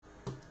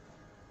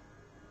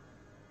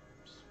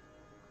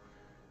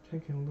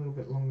taking a little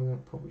bit longer than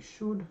it probably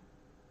should.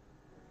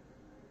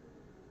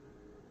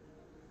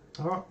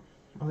 Alright,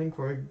 I think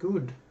we're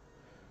good.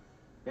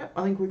 Yep,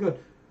 I think we're good.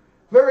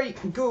 Very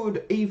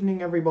good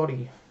evening,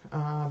 everybody.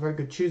 Very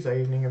good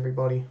Tuesday evening,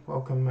 everybody.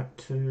 Welcome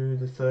to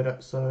the third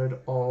episode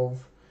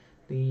of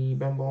the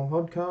Ben Bourne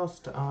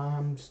podcast.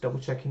 Just double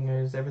checking,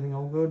 is everything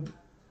all good?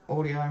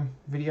 Audio,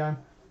 video,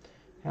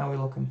 how are we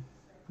looking?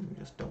 Let me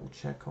just double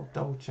check. I'll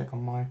double check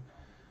on my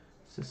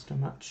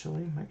system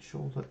actually, make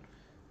sure that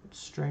it's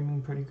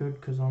streaming pretty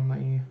good, because on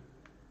the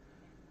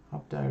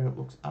update it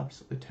looks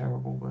absolutely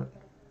terrible, but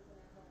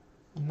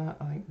on that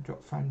I think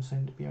drop frames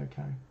seem to be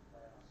okay.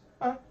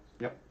 Oh,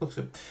 yep, looks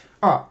good.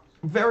 Alright,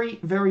 very,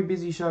 very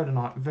busy show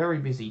tonight, very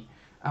busy.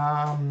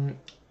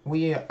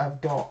 We have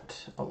got,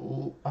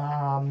 talking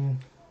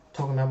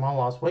about my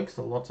last week,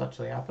 so lots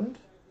actually happened,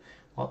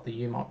 a lot that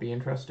you might be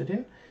interested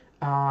in.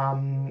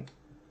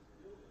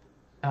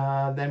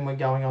 Then we're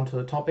going on to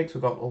the topics.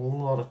 We've got a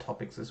lot of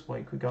topics this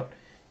week. We've got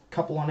a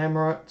couple on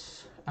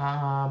Emirates,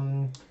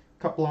 a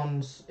couple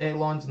on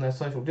airlines and their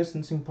social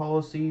distancing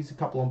policies, a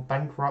couple on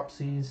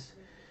bankruptcies.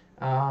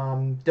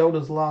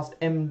 Delta's last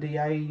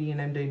MD-80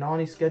 and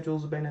MD-90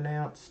 schedules have been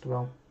announced.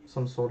 Well,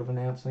 some sort of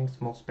announcing. It's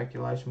more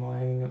speculation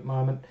weighing at the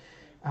moment.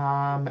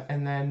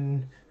 And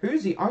then,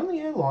 who's the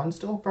only airline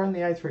still operating the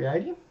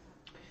A380?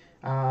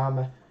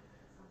 An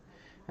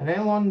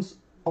airline's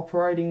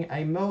operating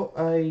a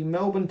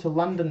Melbourne to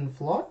London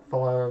flight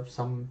via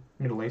some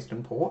Middle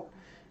Eastern port,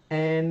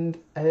 and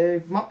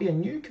it might be a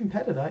new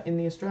competitor in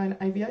the Australian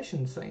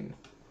aviation scene.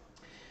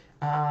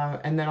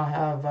 And then I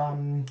have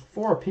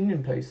 4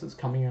 opinion pieces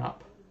coming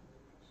up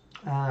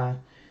at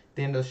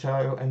the end of the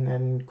show, and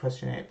then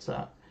question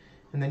answer,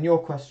 and then your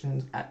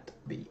questions at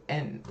the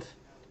end.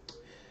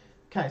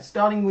 Okay,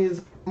 starting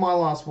with my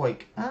last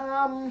week.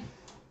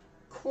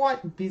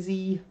 Quite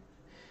busy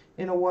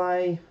in a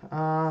way.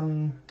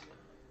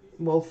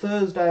 Well,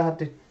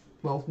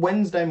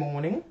 Wednesday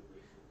morning,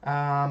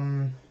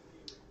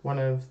 one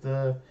of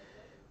the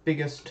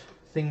biggest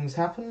things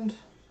happened,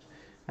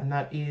 and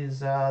that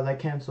is they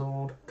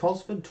cancelled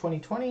Cosford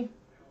 2020,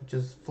 which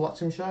is Flight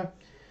Sim show.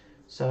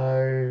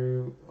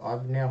 So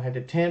I've now had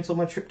to cancel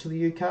my trip to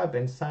the UK. I've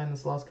been saying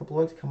this the last couple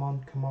of weeks, come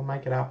on,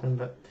 make it happen,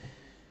 but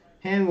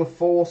hand were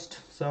forced,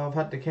 so I've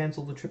had to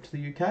cancel the trip to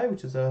the UK,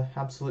 which is an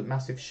absolute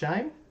massive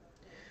shame.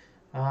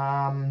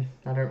 I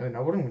don't really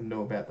know what I'm going to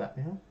do about that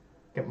now.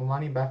 Get my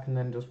money back and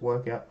then just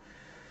work out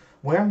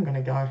where I'm going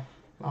to go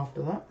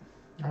after that.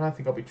 I don't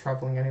think I'll be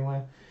travelling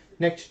anywhere.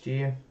 Next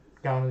year,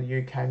 going to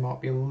the UK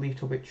might be a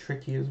little bit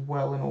tricky as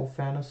well, in all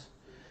fairness.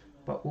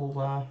 But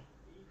we'll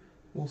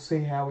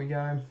see how we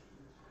go.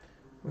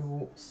 We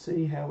will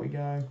see how we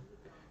go.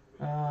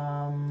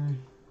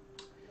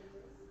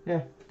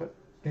 Yeah, but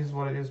it is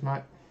what it is,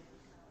 mate.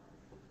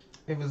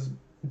 It was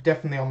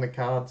definitely on the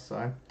cards,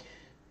 so...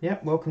 Yeah,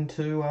 welcome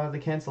to the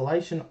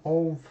cancellation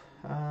of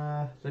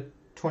the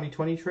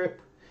 2020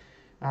 trip.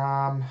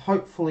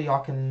 Hopefully I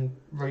can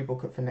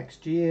rebook it for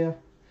next year.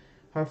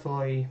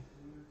 Hopefully,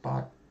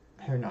 but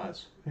who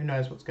knows? Who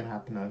knows what's going to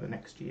happen over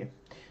next year?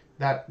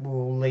 That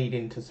will lead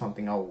into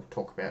something I'll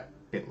talk about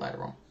a bit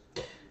later on.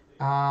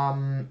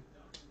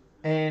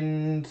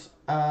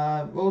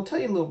 I'll tell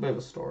you a little bit of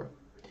a story.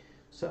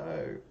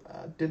 So,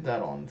 I did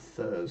that on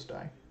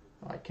Thursday.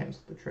 I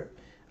cancelled the trip.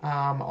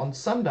 On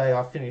Sunday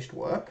I finished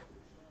work.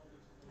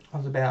 I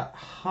was about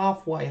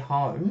halfway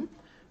home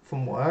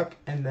from work,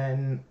 and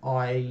then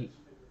I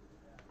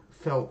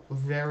felt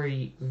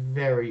very,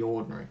 very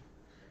ordinary.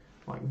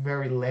 Like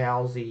very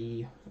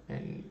lousy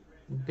and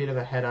a bit of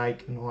a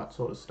headache and all that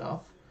sort of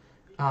stuff.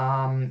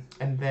 And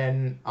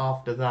then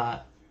after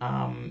that,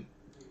 went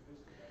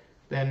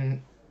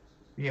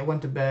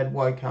to bed,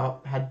 woke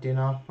up, had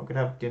dinner. I could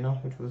have dinner,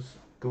 which was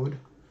good.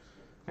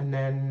 And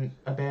then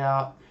and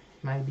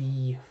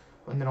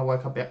then I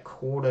woke up about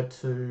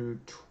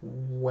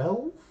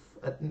 11:45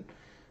 at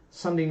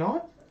Sunday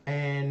night,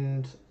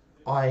 and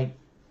I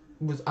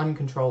was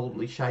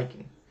uncontrollably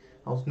shaking.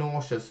 I was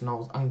nauseous and I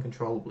was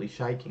uncontrollably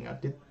shaking.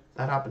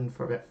 That happened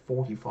for about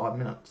 45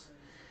 minutes.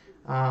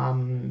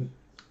 And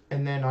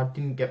then I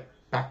didn't get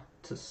back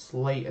to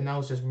sleep, and that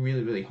was just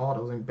really, really hot. I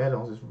was in bed, I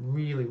was just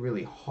really,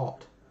 really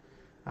hot.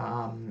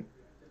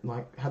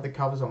 Had the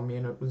covers on me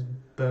and it was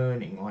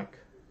burning,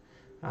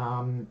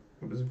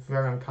 it was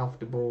very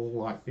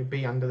uncomfortable. You'd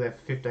be under there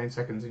for 15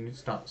 seconds and you'd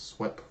start to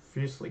sweat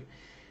profusely.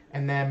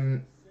 And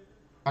then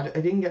I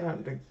didn't get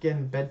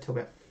in bed till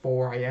about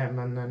 4 a.m.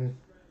 and then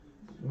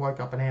woke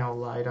up an hour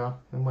later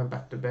and went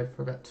back to bed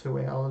for about 2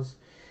 hours.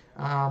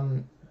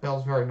 But I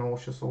was very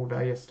nauseous all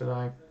day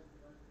yesterday.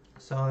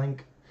 So I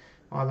think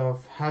either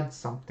I've had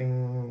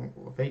something,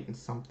 or I've eaten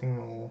something,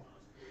 or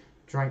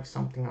drank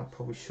something I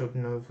probably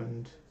shouldn't have,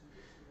 and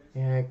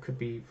yeah, it could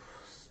be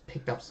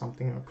picked up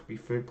something, or it could be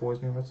food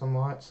poisoning or something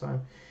like that. So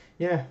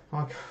yeah,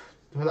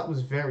 that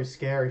was very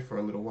scary for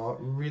a little while. It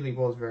really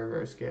was very,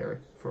 very scary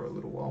for a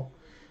little while.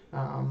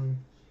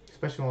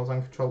 Especially when I was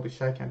uncontrollably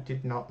shaking. I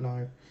did not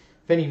know.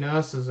 If any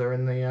nurses are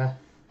in the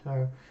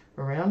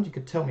around, you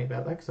could tell me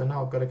about that, because I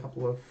know I've got a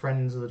couple of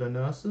friends that are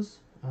nurses.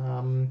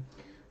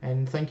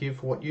 And thank you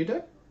for what you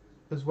do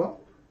as well.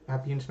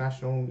 Happy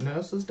International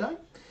Nurses Day.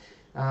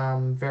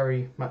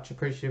 Very much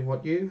appreciative of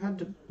what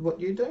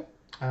you do.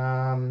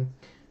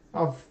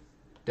 I've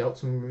dealt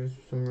some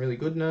really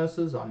good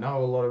nurses. I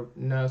know a lot of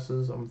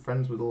nurses. I'm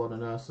friends with a lot of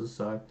nurses,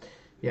 so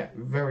yeah,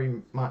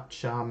 very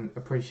much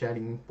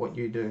appreciating what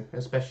you do,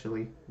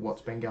 especially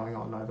what's been going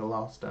on over the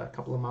last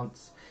couple of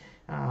months.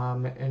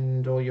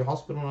 And all your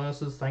hospital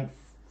nurses,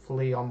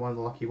 thankfully I'm one of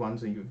the lucky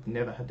ones and you've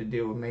never had to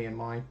deal with me in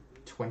my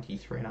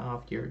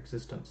 23.5-year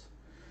existence.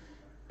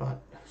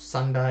 But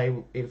Sunday,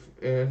 if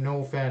in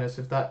all fairness,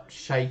 if that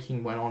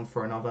shaking went on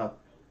for another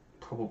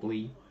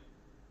probably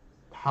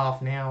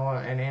half an hour,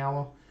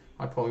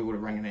 I probably would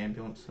have rang an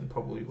ambulance and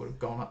probably would have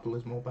gone up to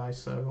Lismore Base.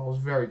 So I was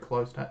very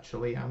close to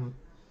actually going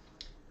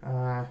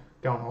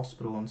to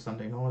hospital on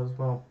Sunday night as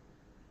well.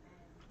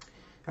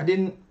 I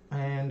didn't,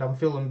 and I'm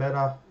feeling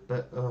better,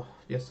 but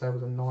yesterday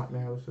was a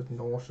nightmare. I was just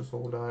nauseous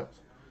all day.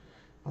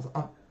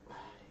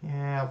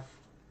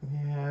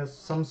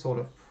 Some sort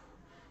of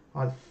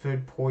either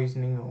food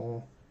poisoning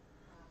or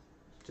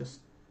just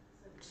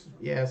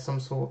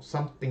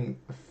something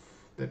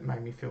that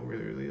made me feel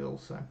really, really ill.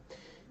 So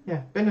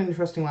yeah, been an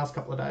interesting last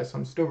couple of days.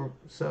 I'm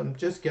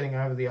just getting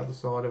over the other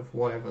side of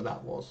whatever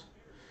that was.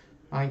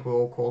 I think we'll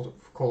all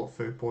call it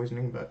food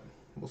poisoning, but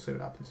we'll see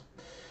what happens.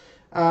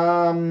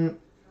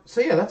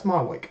 So yeah, that's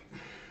my week.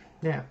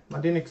 Yeah, I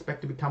didn't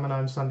expect to be coming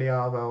home Sunday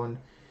arvo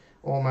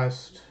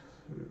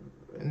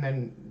and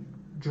then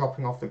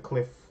dropping off the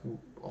cliff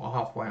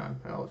halfway home.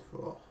 It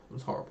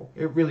was horrible.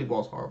 It really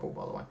was horrible,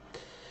 by the way.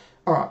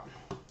 Alright.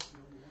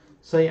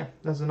 So yeah,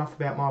 that's enough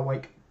about my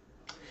week.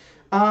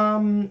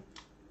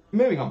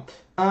 Moving on.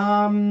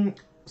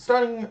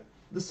 Starting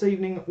this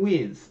evening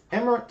with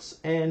Emirates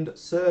and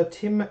Sir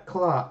Tim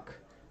Clark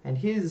and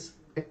his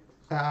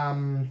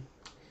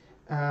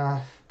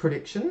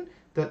prediction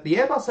that the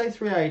Airbus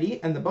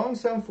A380 and the Boeing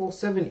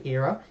 747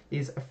 era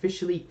is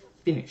officially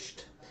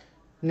finished.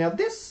 Now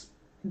this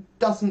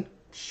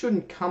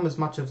shouldn't come as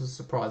much of a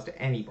surprise to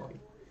anybody.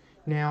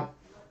 Now,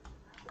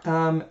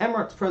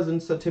 Emirates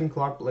President Sir Tim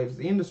Clark believes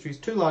the industry's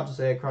two largest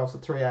aircrafts, the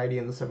 380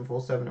 and the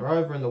 747, are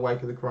over in the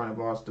wake of the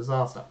coronavirus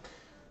disaster.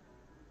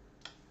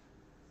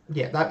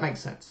 Yeah, that makes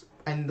sense.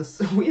 And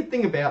the weird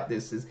thing about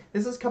this is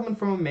coming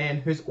from a man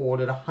who's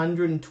ordered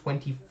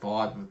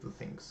 125 of the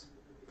things.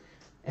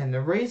 And the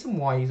reason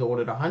why he's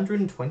ordered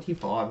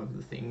 125 of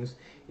the things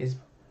is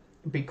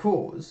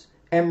because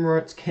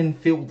Emirates can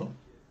fill them.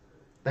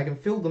 They can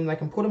fill them, they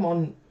can put them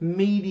on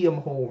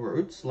medium haul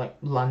routes, like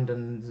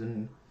London's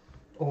and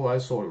all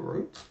those sort of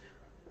routes.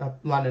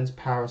 London's,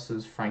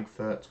 Paris's,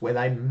 Frankfurt's, where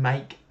they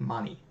make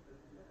money.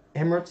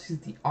 Emirates is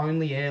the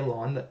only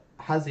airline that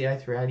has the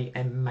A380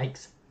 and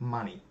makes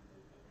money.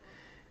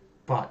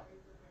 But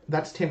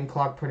that's Tim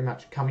Clark pretty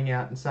much coming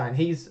out and saying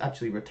he's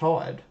actually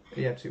retired.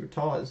 He actually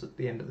retires at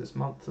the end of this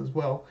month as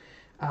well,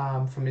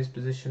 from his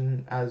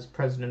position as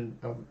president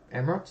of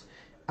Emirates.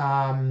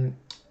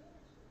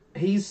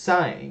 He's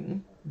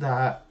saying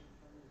that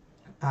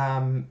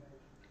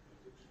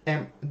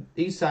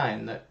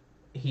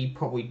he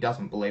probably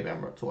doesn't believe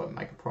Emirates will ever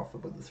make a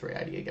profit with the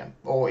 380 again,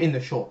 or in the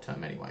short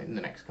term anyway, in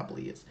the next couple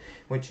of years,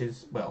 which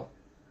is, well,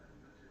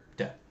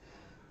 yeah,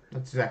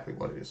 that's exactly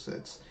what it is.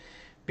 It's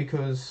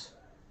because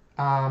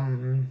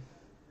the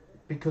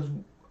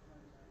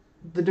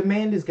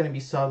demand is going to be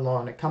so low,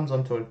 and it comes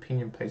onto an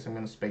opinion piece I'm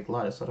going to speak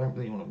later, so I don't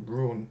really want to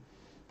ruin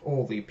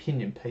all the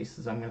opinion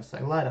pieces I'm going to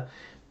say later.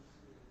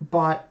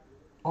 But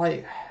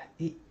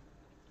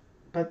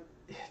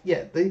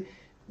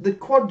the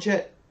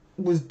quadjet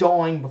was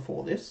dying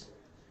before this.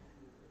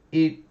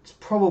 It's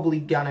probably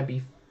going to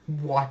be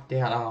wiped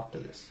out after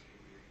this.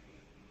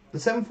 The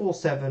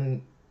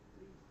 747,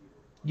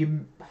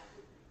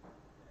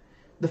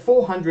 the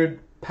 400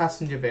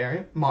 passenger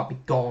variant might be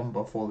gone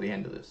before the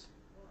end of this.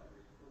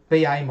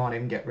 BA might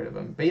even get rid of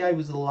them. BA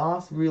was the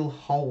last real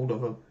hold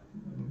of a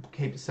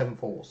keep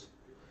 747s.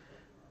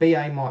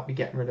 BA might be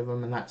getting rid of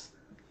them, and that's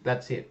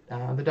it.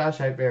 The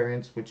Dash 8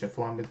 variants, which are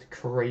flying with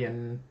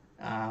Korean,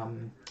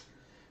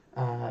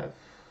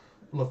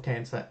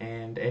 Lufthansa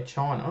and Air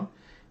China,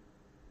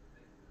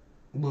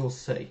 we'll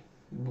see.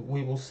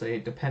 We will see.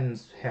 It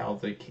depends how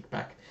they kick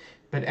back.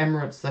 But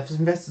Emirates, they've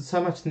invested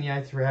so much in the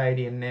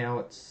A380, and now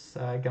it's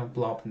going to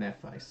blow up in their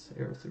face.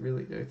 I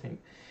really do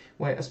think.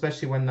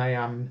 Especially when they...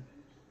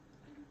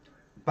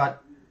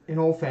 But in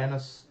all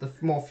fairness, the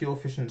more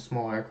fuel-efficient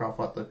small aircraft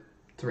like the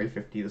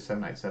 350, the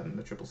 787,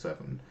 the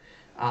 777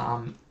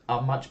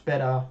 are much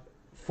better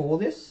for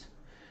this.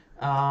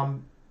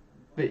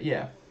 But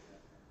yeah,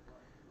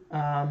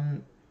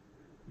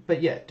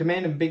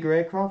 demand in bigger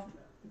aircraft.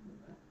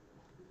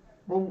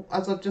 Well,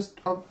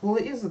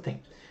 here's the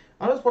thing.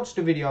 I just watched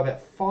a video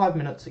about 5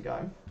 minutes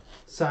ago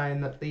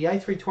saying that the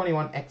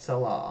A321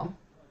 XLR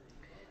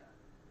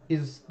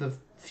is the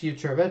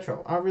future of air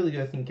travel. I really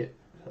do think it.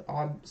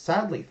 I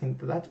sadly think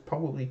that that's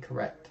probably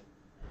correct.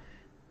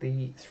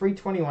 The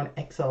 321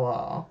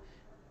 XLR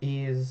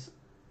is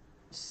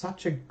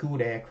such a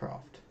good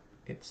aircraft.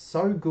 It's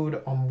so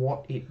good on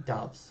what it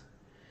does,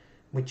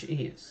 which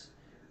is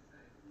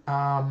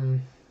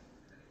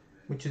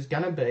which is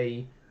going to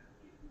be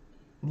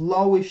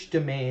lowish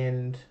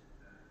demand,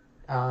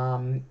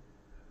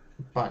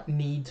 but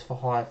needs for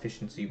high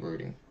efficiency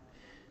routing.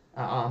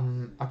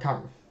 I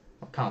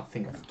can't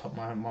think off the top of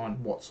my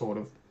mind what sort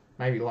of,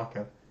 maybe like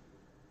a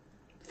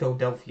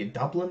Philadelphia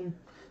Dublin.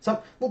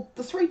 So, well,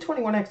 the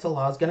 321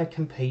 XLR is going to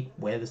compete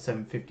where the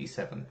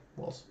 757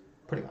 was,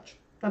 pretty much.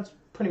 That's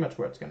pretty much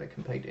where it's going to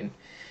compete in.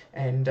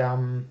 And,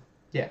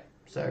 yeah,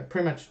 so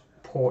pretty much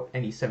port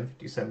any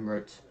 757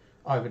 routes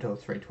over to the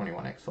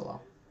 321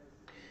 XLR.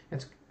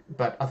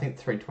 But I think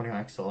the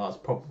 321 XLR is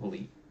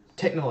probably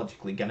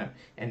technologically going to,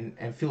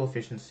 and fuel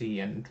efficiency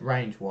and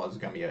range-wise, is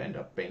going to end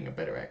up being a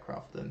better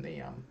aircraft than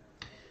the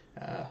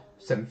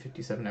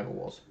 757 ever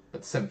was.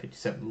 But the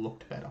 757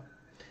 looked better.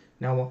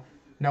 No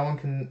one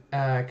can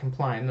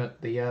complain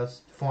that the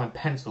flying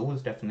pencil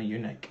was definitely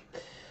unique.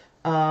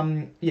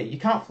 Yeah, you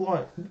can't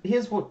fly.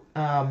 Here's what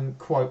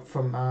quote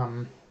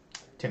from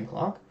Tim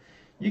Clark.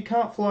 You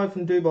can't fly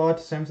from Dubai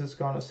to San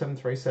Francisco on a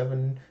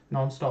 737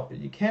 non-stop, but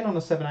you can on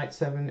a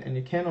 787 and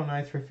you can on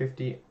an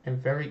A350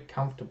 and very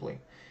comfortably.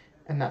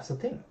 And that's the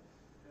thing.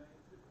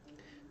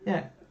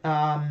 Yeah.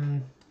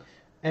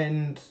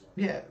 And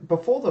yeah,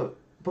 before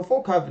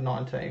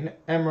COVID-19,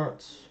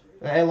 Emirates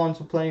airlines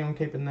were planning on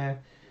keeping their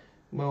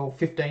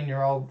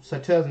 15-year-old, so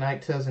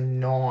 2008,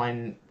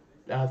 2009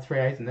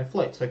 380s in their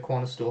fleet. So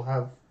Qantas still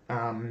have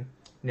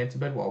Nancy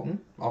Bedwalton.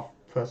 I've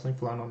personally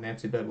flown on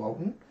Nancy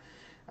Bedwalton.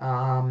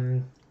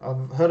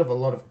 I've heard of a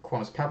lot of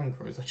Qantas cabin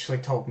crews actually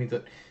told me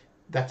that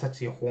that's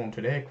actually a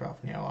haunted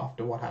aircraft now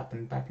after what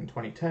happened back in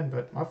 2010.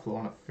 But I flew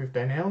on it for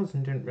 15 hours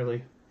and didn't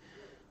really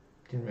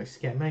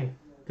scare me.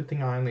 Good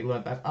thing I only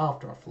learnt that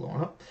after I flew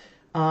on it.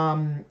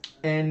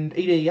 And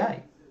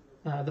EDA,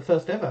 the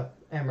first ever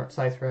Emirates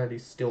A380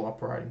 is still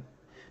operating.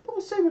 But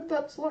we'll see what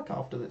that's like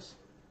after this.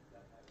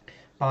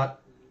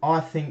 But I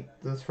think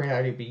the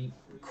 380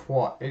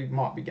 it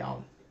might be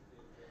going.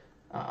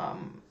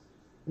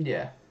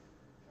 Yeah.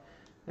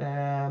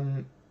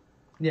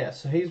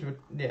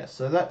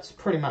 So that's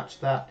pretty much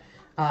that.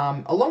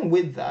 Along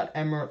with that,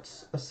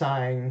 Emirates are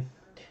saying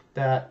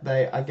that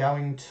they are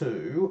going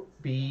to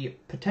be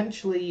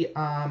potentially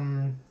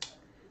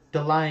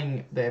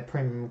delaying their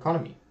premium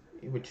economy,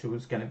 which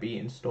was going to be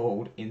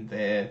installed in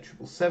their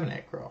 777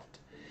 aircraft.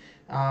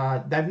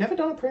 They've never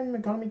done a premium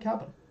economy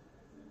cabin.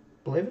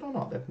 Believe it or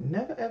not, they've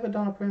never ever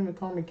done a premium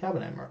economy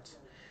cabin, Emirates.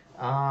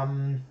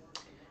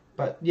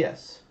 But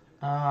yes,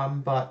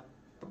 but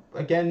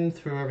again,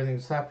 through everything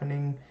that's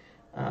happening,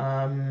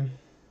 and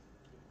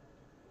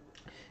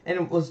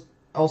it was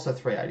also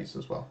 380s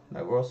as well.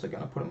 They were also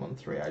going to put them on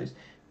 380s,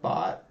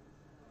 but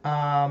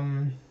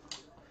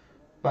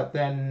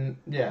then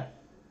yeah,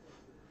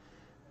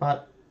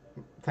 but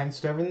thanks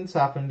to everything that's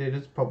happened, it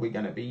is probably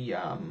going to be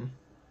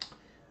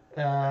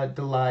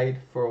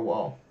delayed for a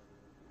while.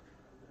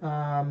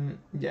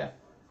 Yeah,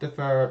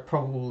 defer it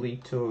probably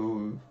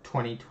to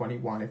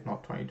 2021, if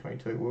not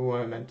 2022. We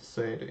were meant to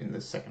see it in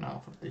the second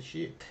half of this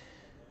year.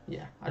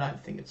 Yeah, I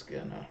don't think it's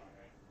gonna.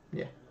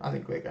 Yeah, I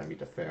think we're going to be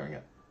deferring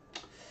it.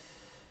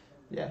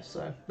 Yeah,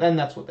 so then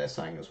that's what they're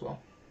saying as well.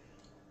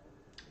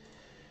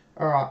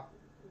 Alright,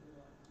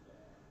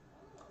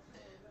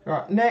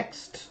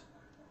 next,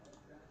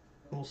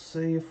 we'll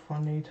see if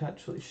I need to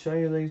actually show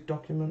you these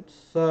documents.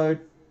 So,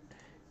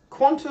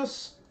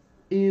 Qantas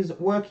is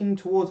working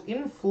towards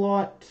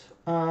in-flight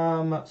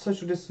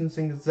social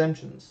distancing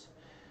exemptions.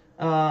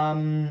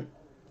 Now,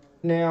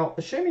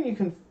 assuming you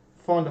can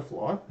find a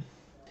flight,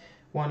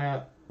 one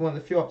of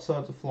the few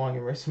upsides of flying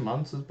in recent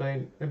months has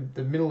been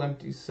the middle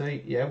empty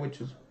seat, yeah, which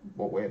is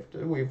what we have to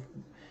do.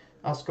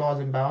 Us guys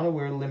in Ballina,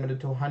 we're limited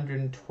to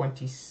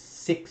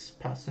 126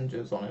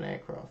 passengers on an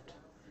aircraft.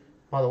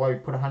 By the way, we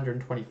put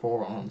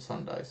 124 on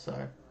Sunday,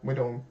 so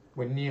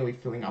we're nearly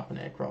filling up an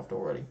aircraft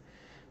already.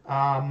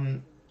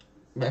 And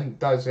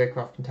those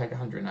aircraft can take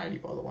 180,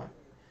 by the way,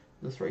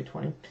 the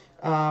 320.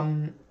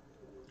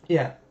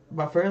 Yeah,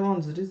 but for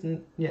airlines it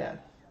isn't. Yeah,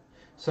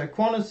 so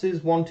Qantas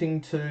is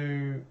wanting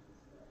to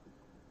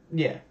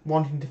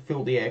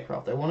fill the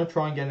aircraft. They want to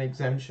try and get an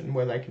exemption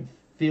where they can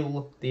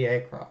fill the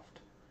aircraft.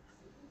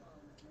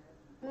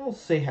 We'll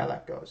see how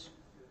that goes.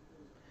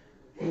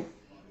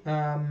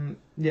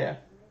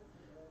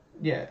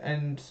 Yeah,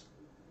 and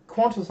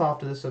Qantas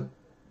after this are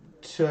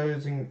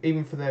choosing,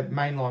 even for their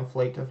mainline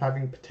fleet, of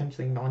having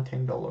potentially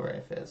 $19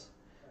 airfares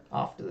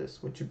after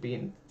this, which would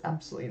be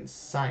absolutely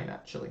insane,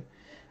 actually.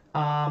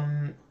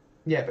 Yeah,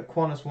 but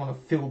Qantas want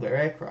to fill their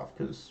aircraft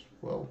because,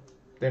 well,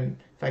 then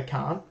if they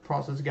can't,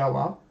 prices go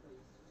up.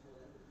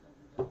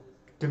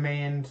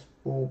 Demand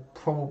will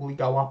probably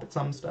go up at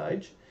some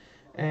stage,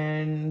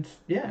 and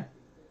yeah.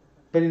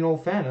 But in all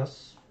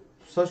fairness,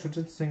 social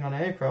distancing on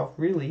an aircraft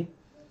really,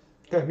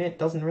 go admit,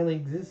 doesn't really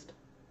exist.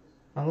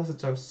 Unless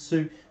it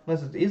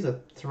is a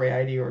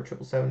 380 or a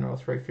 777 or a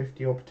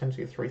 350 or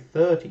potentially a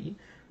 330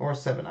 or a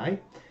 78,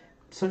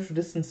 social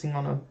distancing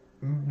on a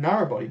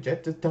narrow-body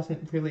jet just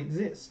doesn't really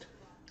exist.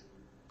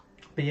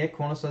 But yeah,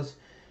 Qantas does.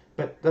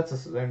 But that's the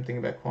same thing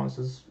about Qantas.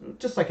 Is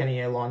just like any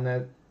airline,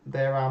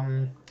 their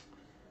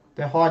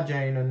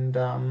hygiene and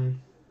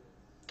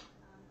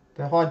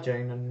their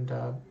hygiene and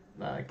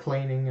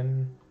cleaning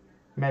and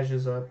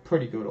measures are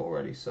pretty good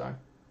already. So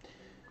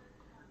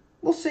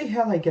we'll see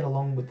how they get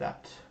along with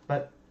that.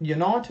 But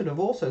United have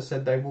also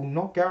said they will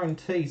not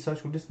guarantee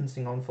social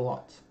distancing on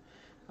flights.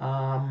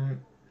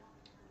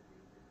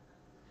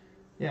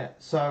 Yeah,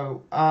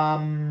 so,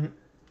 what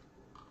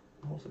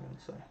was I going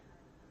to say?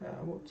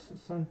 What's the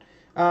son?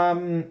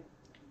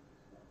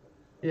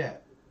 Yeah,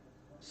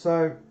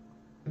 so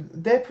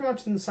they're pretty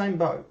much in the same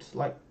boat.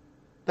 Like,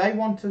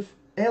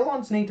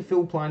 airlines need to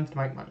fill planes to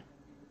make money.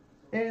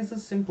 It is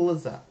as simple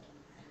as that.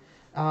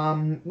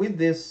 With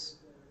this,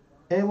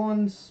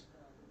 airlines,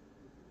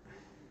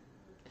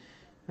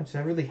 actually,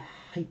 I really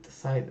hate to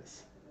say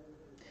this.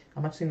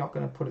 I'm actually not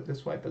going to put it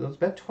this way, but it was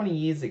about 20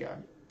 years ago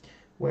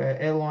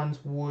where airlines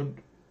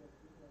would...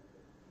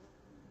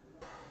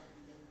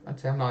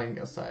 Actually, I'm not even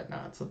going to say it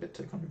now. It's a bit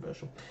too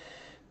controversial.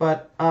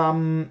 But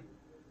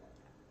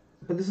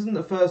this isn't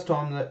the first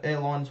time that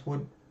airlines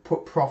would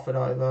put profit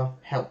over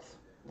health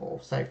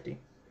or safety.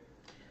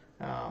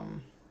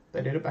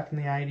 They did it back in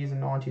the 80s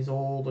and 90s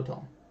all the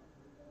time.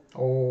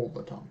 All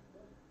the time.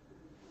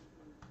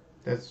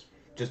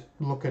 Just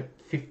look at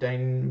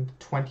 15,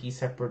 20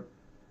 separate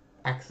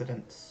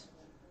accidents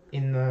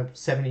in the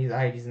 70s,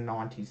 80s and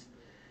 90s.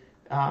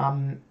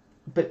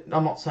 But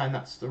I'm not saying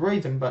that's the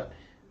reason, but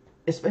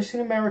especially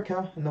in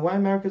America, and the way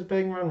America's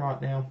being run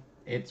right now,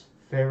 it's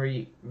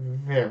very,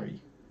 very...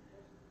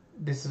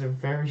 This is a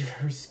very,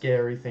 very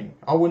scary thing.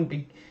 I wouldn't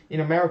be...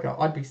 In America,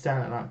 I'd be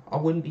staying at home. I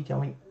wouldn't be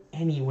going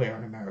anywhere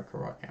in America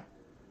right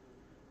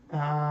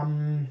now.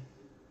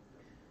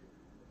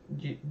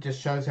 It just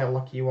shows how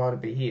lucky you are to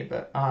be here.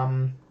 But,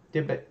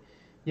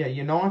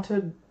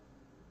 United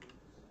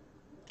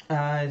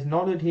is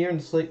not adhering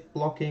to sleep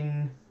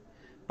blocking,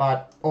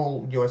 but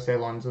all US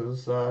airlines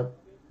is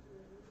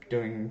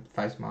doing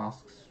face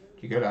masks.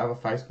 You got to have a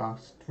face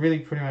mask. It's really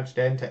pretty much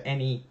down to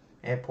any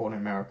airport in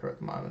America at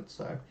the moment.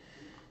 So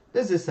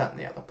there's this, that, and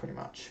the other pretty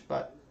much.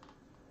 But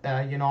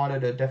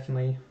United are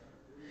definitely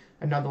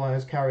another one of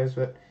those carriers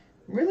that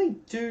really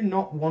do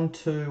not want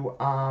to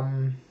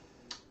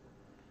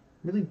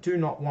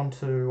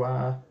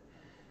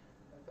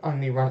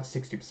only run at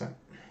 60%.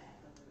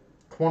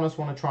 Qantas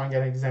want to try and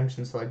get an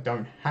exemption so they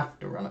don't have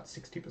to run at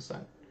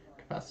 60%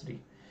 capacity.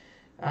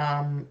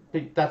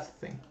 But that's the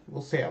thing.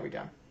 We'll see how we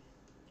go.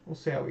 We'll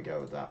see how we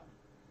go with that.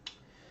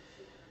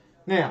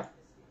 Now,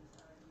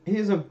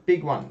 here's a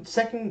big one.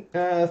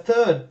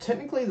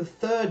 Technically the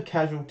third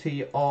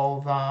casualty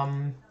of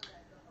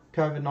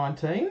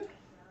COVID-19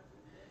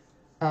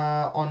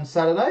 on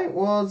Saturday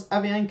was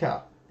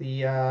Avianca,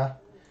 the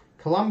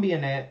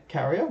Colombian air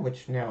carrier,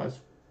 which now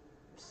is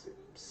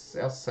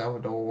South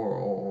Salvador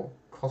or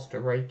Costa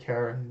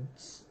Rica and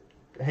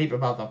a heap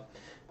of other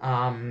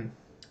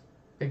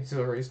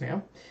auxiliaries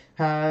now,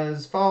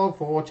 has filed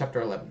for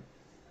Chapter 11.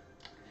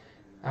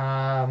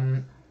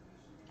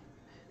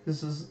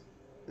 It's the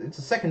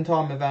second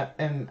time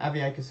in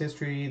Avianca's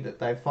history that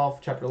they've filed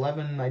for Chapter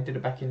 11. They did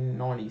it back in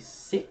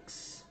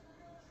 '96.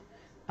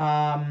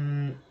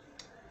 So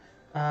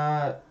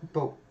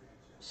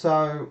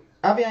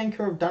Avianca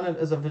have done it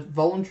as a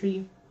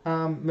voluntary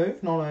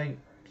move, not a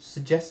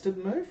suggested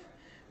move.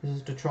 This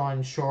is to try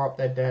and shore up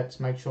their debts,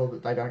 make sure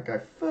that they don't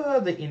go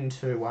further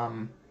into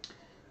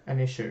an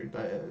issue.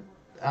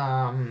 As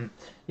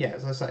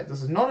I say,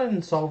 this is not an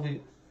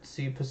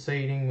insolvency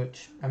proceeding,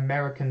 which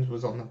Americans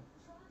was on the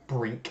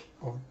brink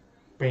of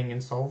being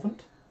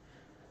insolvent.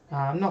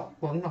 Not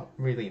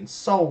really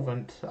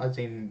insolvent as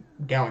in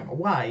going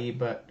away,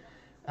 but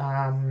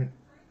I'm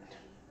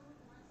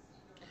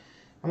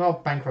not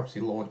a bankruptcy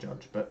law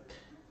judge, but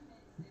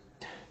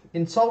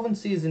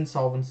insolvency is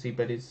insolvency,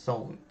 but is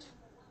solvent.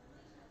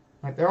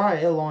 Like, there are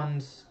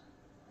airlines,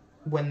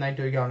 when they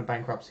do go into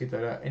bankruptcy,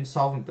 that are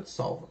insolvent but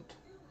solvent.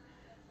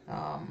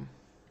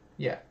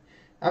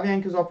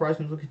 Avianca's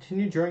operations will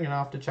continue during and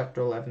after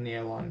Chapter 11, the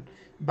airline,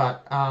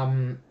 but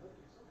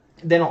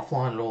they're not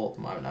flying at all at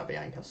the moment,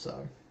 Avianca,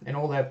 so, and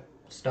all their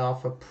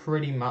staff are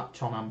pretty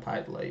much on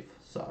unpaid leave,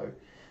 so,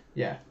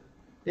 yeah.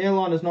 The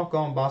airline has not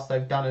gone bust.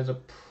 They've done it as a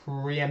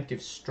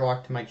preemptive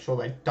strike to make sure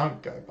they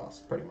don't go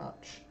bust, pretty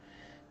much.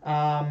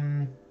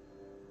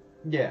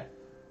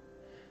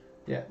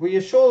 We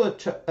are sure that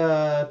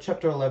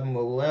Chapter 11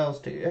 will allow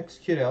us to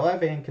execute our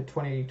Avianca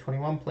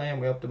 2021 plan.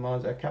 We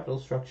optimise our capital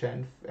structure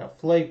and our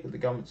fleet with the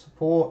government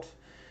support,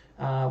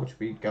 which will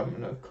be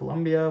government of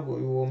Colombia.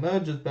 We will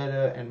emerge as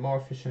better and more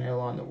efficient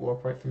airline that will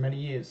operate for many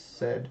years,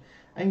 said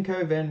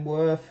Anko van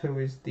Werf, who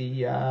is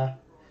the... let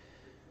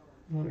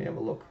me have a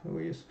look who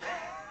he is.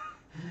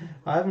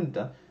 I haven't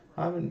done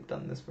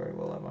this very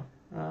well, have I?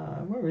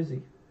 Where is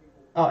he?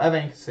 Oh,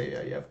 Avianca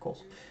CEO, yeah, of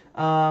course.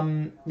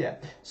 So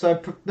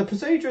the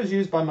procedure is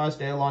used by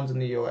most airlines in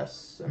the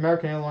US.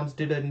 American Airlines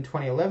did it in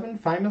 2011,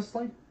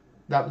 famously.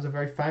 That was a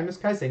very famous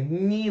case. They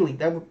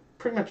were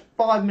pretty much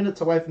 5 minutes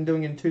away from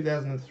doing it in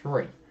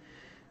 2003.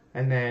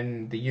 And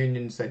then the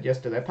union said yes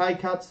to their pay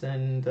cuts,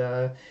 and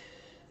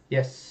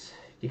yes,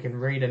 you can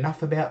read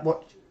enough about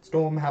what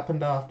storm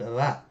happened after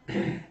that.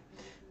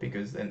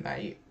 Because then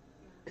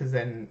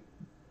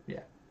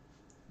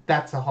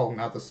that's a whole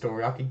nother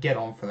story. I could get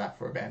on for that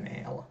for about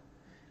an hour.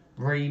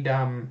 Read,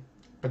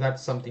 but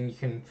that's something you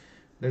can.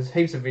 There's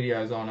heaps of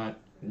videos on it.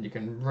 You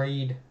can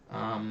read.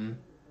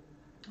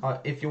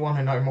 If you want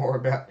to know more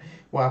about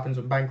what happens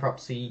when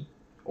bankruptcy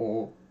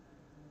or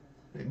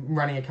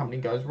running a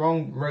company goes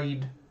wrong,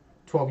 read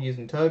 12 Years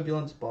in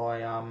Turbulence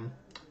by I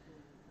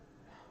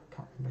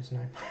can't remember his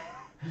name.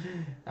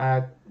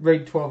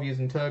 Read 12 Years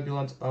in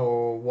Turbulence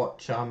or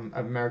watch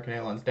American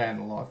Airlines Day in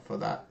the Life for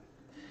that.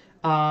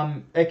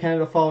 Air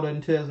Canada folded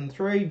in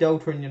 2003.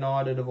 Delta and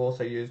United have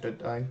also used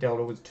it. I think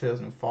Delta was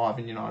 2005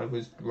 and United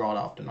was right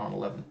after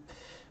 9/11.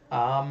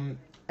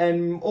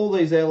 And all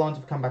these airlines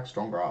have come back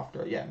stronger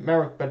after it. Yeah,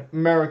 but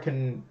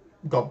American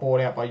got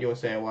bought out by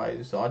US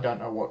Airways, so I don't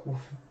know what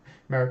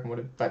American would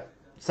have. But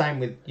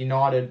same with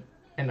United,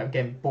 and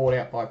again bought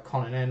out by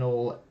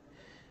Continental.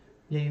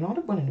 Yeah,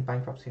 United went into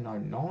bankruptcy in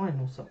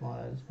 2009 or something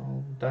like that as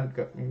well. Don't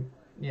get me.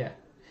 Yeah,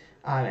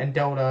 and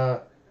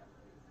Delta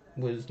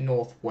was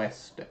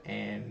Northwest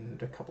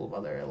and a couple of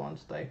other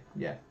airlines.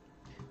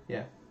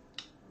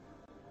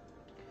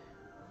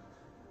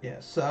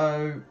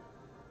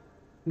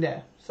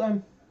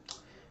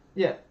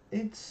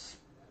 It's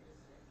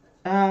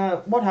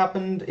what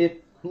happened.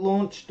 It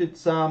launched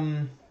its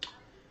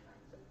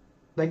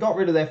They got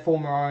rid of their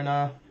former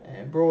owner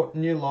and brought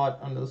new light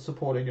under the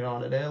support of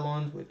United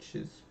Airlines, which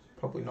is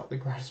probably not the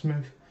greatest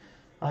move.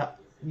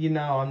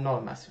 I'm not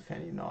a massive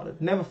fan of United.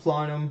 Never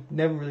flown them,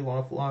 never really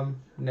want to fly them,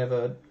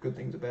 never heard good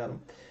things about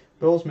them.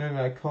 Bill's moving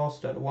at a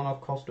cost at a one-off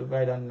cost of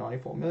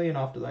 $894 million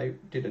after they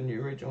did a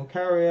new regional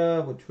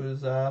carrier, which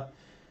was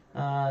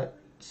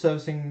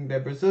servicing their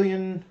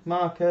Brazilian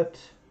market.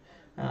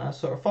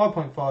 Saw a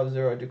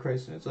 5.50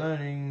 decrease in its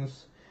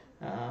earnings,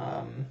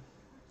 and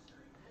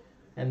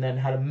then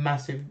had a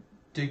massive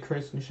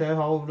decrease in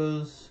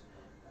shareholders.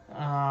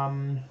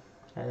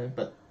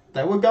 But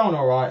they were going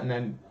all right, and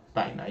then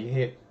bang, you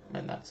hit.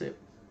 And that's it.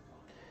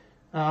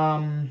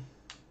 And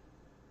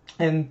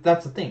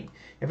that's the thing.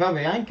 If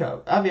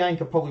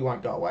Avianca probably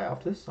won't go away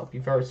after this. I'll be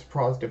very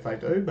surprised if they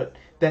do. But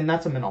then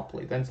that's a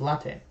monopoly. Then it's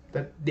LATAM.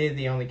 They're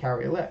the only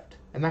carrier left,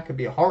 and that could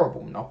be a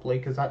horrible monopoly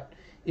because that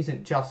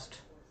isn't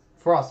just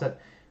for us.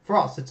 For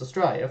us, it's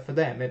Australia. For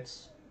them,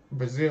 it's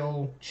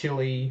Brazil,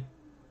 Chile,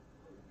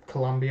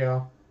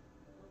 Colombia,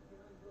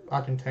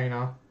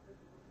 Argentina.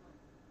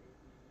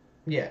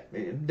 Yeah,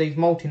 these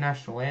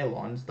multinational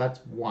airlines.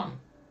 That's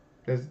one.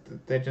 So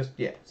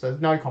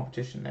there's no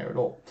competition there at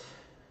all.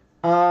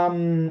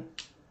 And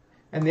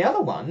the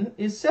other one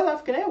is South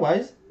African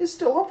Airways is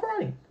still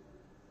operating.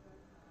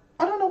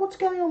 I don't know what's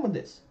going on with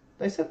this.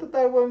 They said that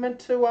they were meant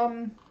to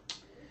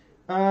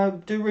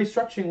do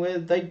restructuring where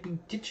they'd be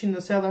ditching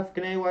the South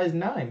African Airways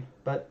name,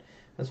 but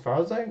as far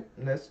as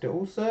they're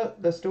still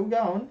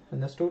going, and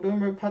they're still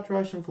doing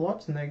repatriation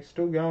flights, and they're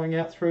still going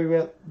out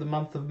throughout the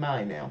month of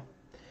May now.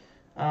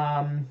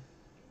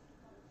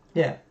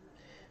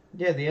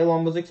 The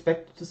airline was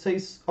expected to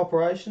cease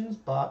operations,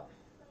 but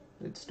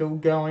it's still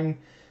going.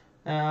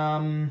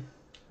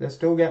 They're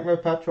still getting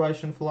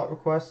repatriation flight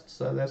requests,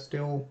 so they're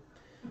still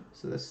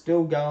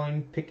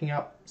going, picking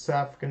up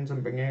South Africans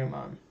and bringing them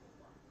home.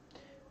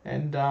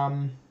 And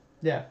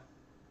there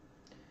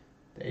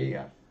you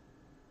go.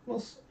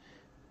 Well,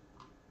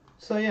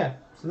 so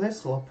they're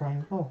still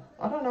operating. Oh,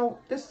 I don't know.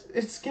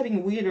 It's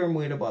getting weirder and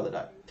weirder by the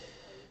day.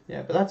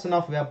 Yeah, but that's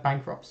enough about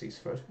bankruptcies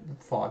for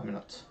 5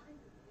 minutes.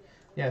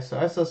 Yeah,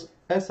 so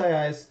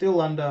SAA is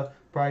still under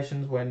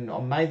operations when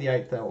on May the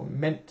 8th they were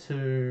meant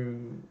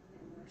to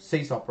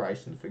cease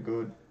operations for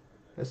good.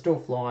 They're still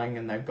flying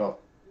and they've got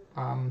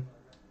an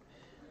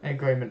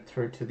agreement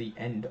through to the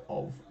end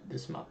of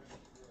this month.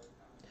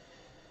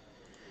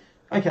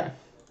 Okay,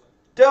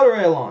 Delta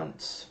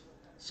Airlines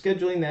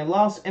scheduling their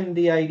last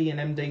MD-80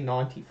 and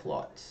MD-90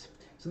 flights.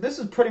 So this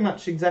is pretty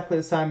much exactly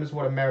the same as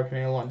what American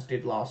Airlines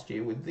did last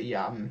year with the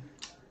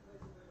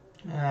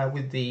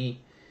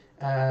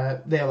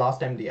their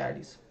last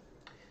MD-80s.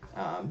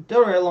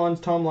 Delta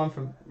Airlines timeline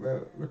for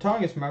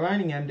retiring its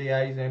remaining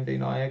MD-80s and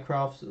MD-90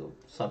 aircraft is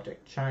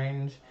subject to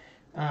change,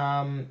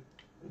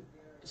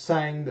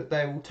 saying that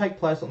they will take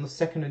place on the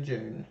 2nd of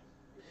June.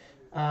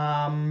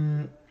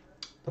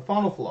 The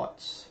final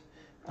flights.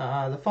 Where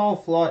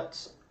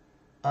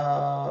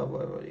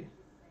were you?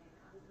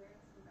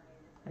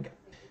 Okay.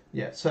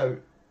 Yeah, so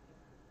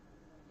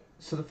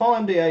the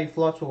final MD-80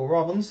 flights will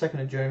arrive on the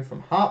 2nd of June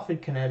from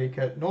Hartford,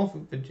 Connecticut,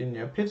 Norfolk,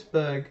 Virginia,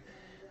 Pittsburgh,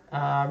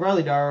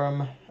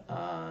 Raleigh-Durham,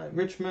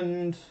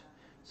 Richmond,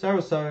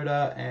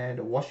 Sarasota, and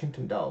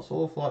Washington, Dallas.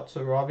 All the flights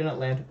arrive in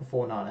Atlanta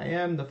before 9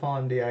 a.m. The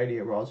final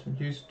MD-80 arrives from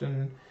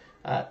Houston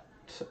at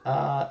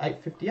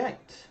 8:58.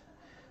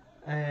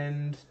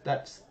 And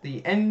that's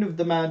the end of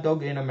the Mad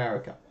Dog in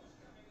America.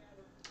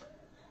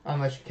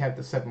 Unless you count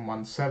the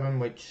 717,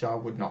 which I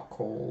would not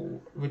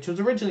call... which was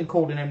originally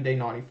called an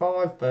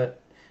MD-95,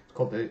 but it's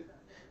called the...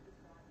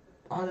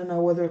 I don't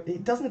know whether...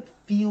 it doesn't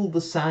feel the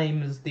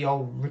same as the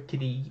old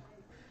rickety...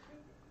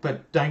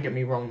 But don't get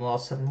me wrong, the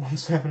last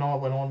 717 I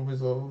went on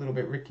was a little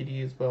bit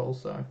rickety as well,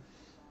 so...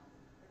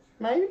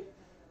 Maybe.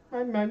 I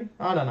don't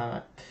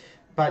know.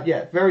 But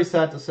yeah, very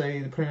sad to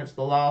see pretty much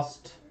the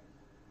last,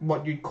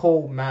 what you'd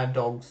call Mad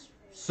Dogs,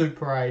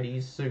 Super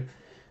 80s,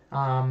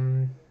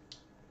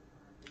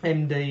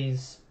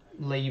 MDs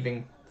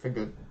leaving for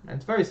good. And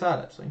it's very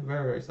sad, actually.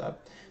 Very, very sad.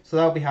 So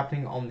that'll be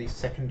happening on the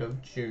 2nd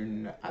of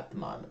June at the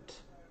moment.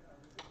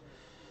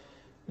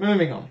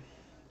 Moving on.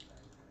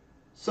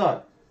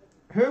 So,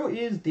 who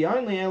is the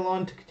only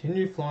airline to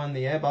continue flying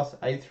the Airbus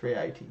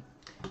A380?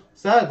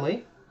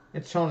 Sadly,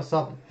 it's China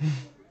Southern.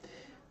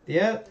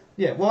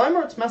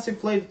 Emirates' massive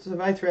fleet of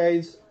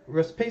A380s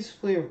rest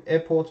peacefully at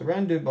airports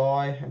around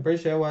Dubai, and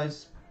British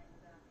Airways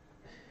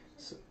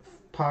sit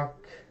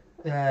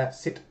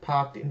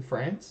parked in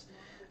France.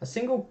 A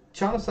single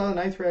China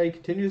Southern A380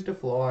 continues to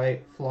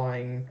flying.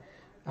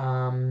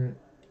 Where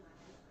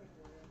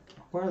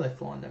are they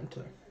flying them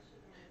to?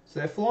 So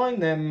they're flying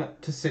them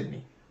to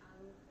Sydney.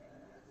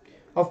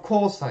 Of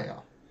course they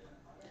are.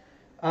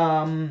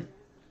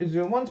 It's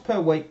doing once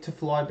per week to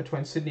fly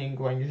between Sydney and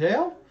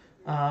Guangzhou.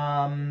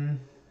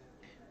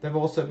 They've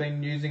also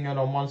been using it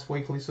on once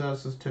weekly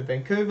services to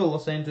Vancouver,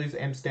 Los Angeles,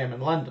 Amsterdam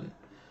and London.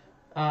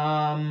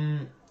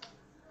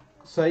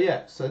 So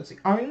it's the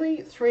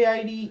only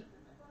 380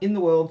 in the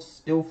world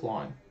still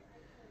flying.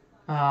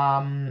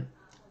 Apart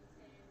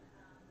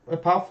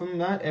from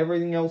that,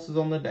 everything else is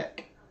on the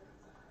deck.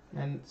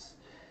 And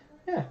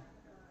it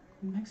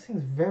makes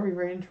things very,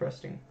 very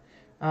interesting.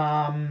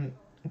 As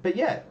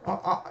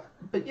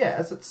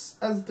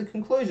the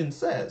conclusion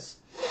says,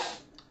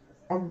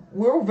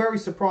 we're all very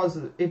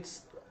surprised that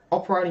it's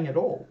operating at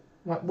all.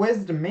 Like, where's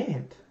the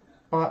demand?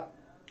 But,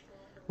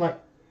 like,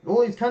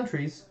 all these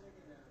countries,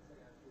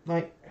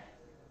 like,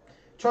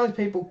 Chinese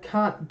people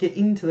can't get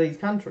into these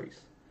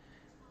countries.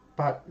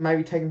 But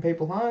maybe taking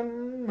people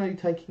home, maybe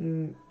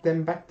taking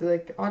them back to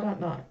their... I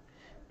don't know.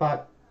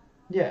 But,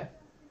 yeah.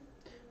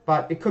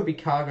 But it could be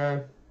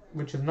cargo,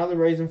 which is another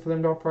reason for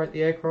them to operate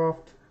the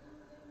aircraft.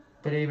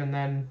 But even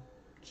then,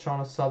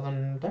 China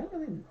Southern don't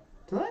really...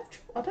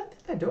 I don't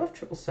think they do have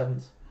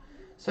 777s.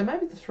 So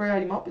maybe the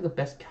 380 might be the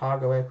best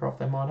cargo aircraft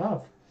they might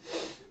have.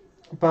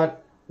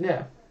 But,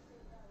 yeah.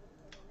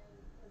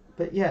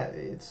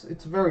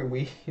 It's very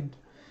weird.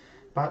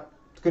 But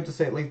it's good to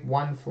see at least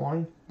one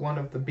flying. One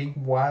of the big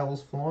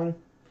whales flying.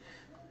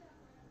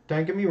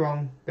 Don't get me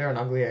wrong, they're an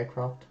ugly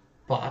aircraft.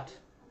 But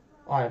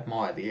I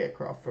admire the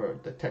aircraft for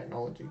the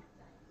technology.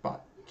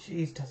 But,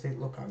 jeez, does it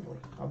look ugly.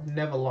 I've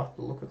never liked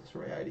the look of the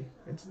 380.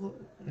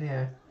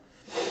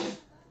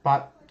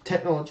 But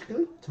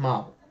technologically, it's a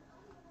marvel.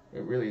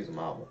 It really is a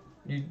marvel.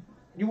 You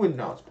wouldn't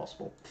know it's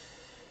possible.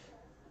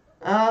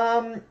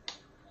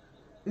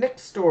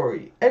 Next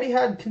story.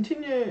 Etihad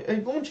continue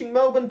launching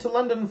Melbourne to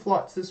London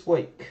flights this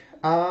week.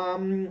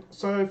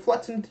 So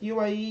flights into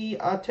UAE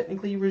are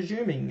technically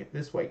resuming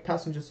this week,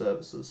 passenger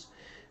services.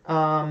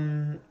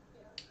 So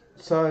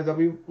they'll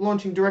be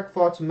launching direct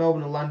flights from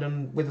Melbourne to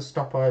London with a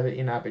stopover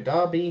in Abu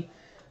Dhabi.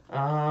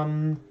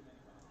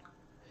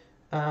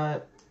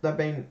 They've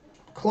been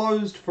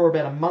closed for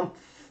about a month.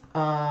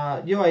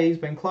 UAE's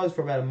been closed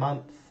for about a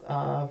month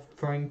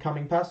for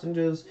incoming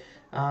passengers.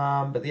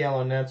 But the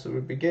airline announced it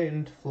would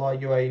begin to fly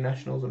UAE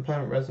nationals and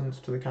permanent residents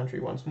to the country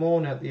once more.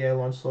 Now the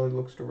airline slowly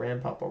looks to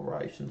ramp up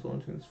operations,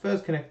 launching its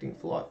first connecting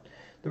flight.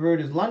 The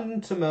route is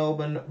London to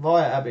Melbourne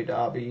via Abu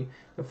Dhabi.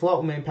 The flight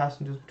will mean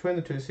passengers between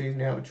the two cities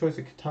now have a choice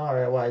of Qatar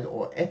Airways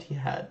or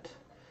Etihad.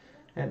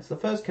 And it's the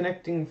first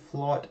connecting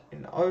flight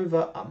in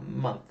over a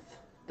month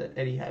that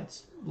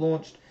Etihad's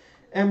launched.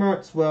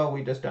 Emirates, well,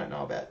 we just don't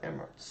know about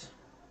Emirates.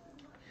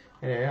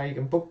 And how you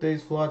can book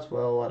these flights,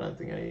 well, I don't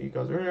think any of you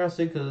guys are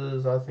interested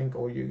because I think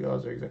all you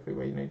guys are exactly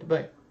where you need to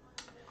be.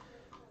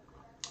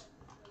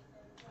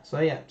 So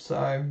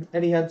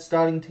Etihad's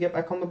starting to get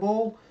back on the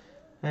ball,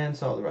 and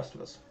so are the rest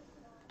of us.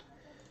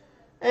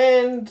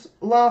 And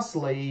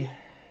lastly,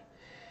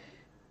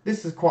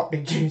 this is quite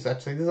big news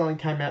actually, this only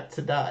came out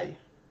today.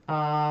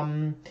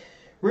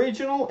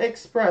 Regional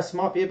Express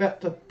might be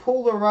about to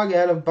pull the rug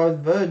out of both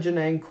Virgin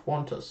and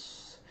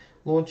Qantas,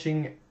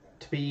 launching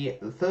to be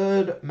the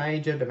third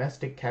major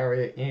domestic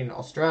carrier in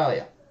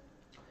Australia.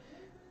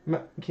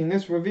 Making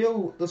this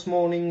reveal this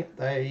morning,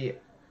 they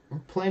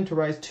plan to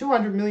raise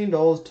 $200 million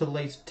to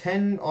lease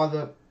 10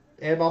 either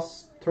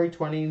Airbus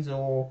 320s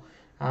or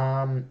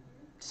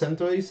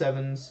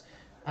 737s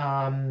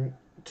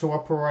to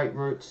operate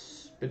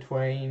routes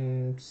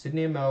between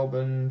Sydney and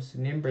Melbourne,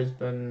 Sydney and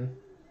Brisbane,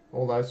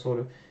 all those sort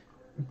of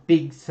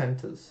big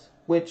centres.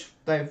 Which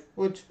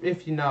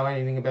if you know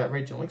anything about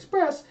Regional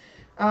Express,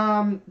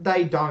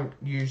 they don't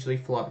usually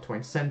fly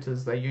between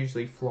centres. They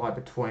usually fly out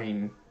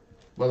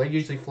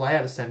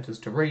of centres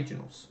to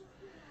regionals.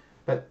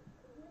 But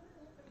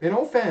in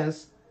all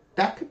fairness,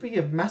 that could be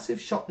a massive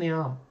shot in the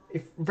arm.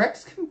 If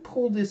Rex can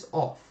pull this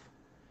off,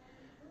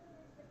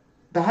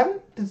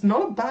 it's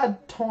not a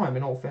bad time,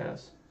 in all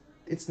fairness.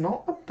 It's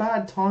not a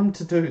bad time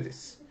to do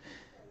this.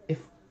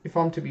 If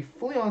I'm to be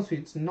fully honest with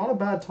you, it's not a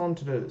bad time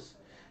to do this.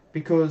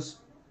 Because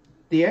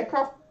the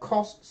aircraft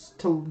costs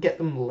to get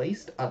them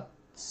leased are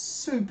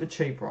super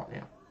cheap right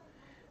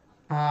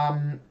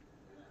now.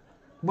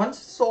 once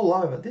it's all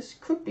over, this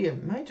could be a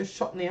major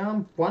shot in the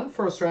arm, one,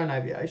 for Australian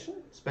aviation,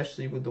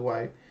 especially with the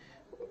way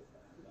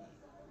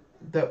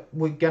that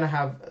we're going to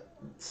have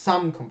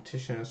some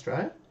competition in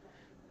Australia.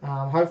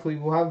 Hopefully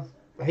we'll have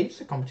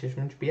heaps of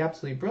competition, which would be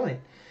absolutely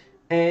brilliant.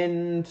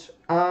 And,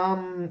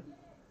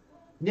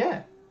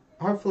 yeah,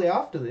 hopefully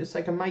after this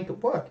they can make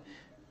it work.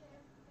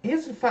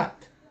 Here's the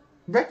fact.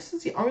 Rex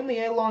is the only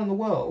airline in the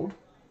world,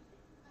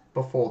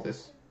 before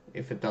this,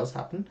 if it does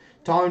happen,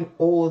 to own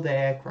all of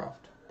their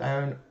aircraft.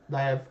 They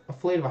have a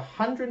fleet of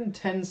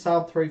 110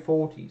 Saab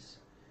 340s,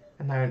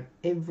 and they own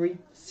every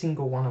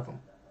single one of them.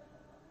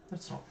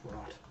 That's not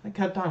right. They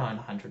don't own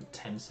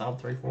 110 Saab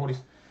 340s.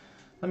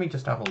 Let me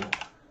just have a look.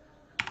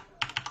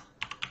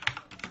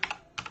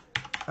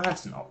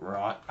 That's not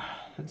right.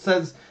 It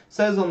says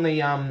on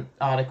the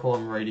article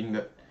I'm reading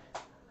that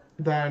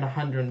they own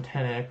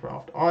 110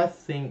 aircraft. I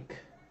think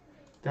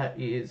that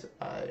is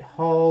a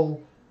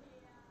whole...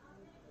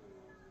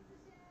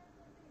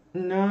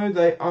 No,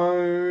 they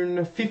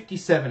own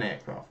 57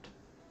 aircraft.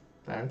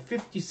 They own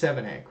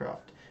 57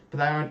 aircraft. But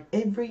they own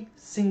every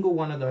single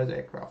one of those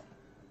aircraft.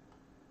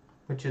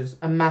 Which is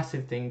a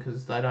massive thing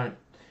because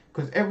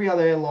every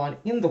other airline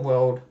in the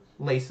world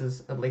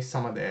leases at least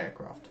some of their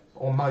aircraft.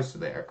 Or most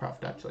of their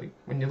aircraft, actually.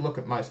 When you look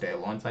at most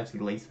airlines, they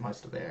actually lease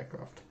most of their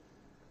aircraft.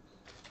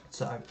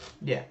 So,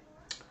 yeah.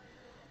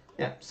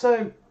 Yeah,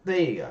 so there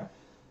you go.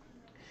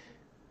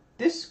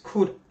 This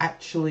could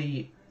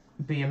actually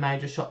be a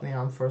major shot in the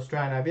arm for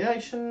Australian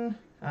aviation.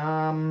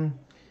 Even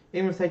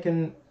if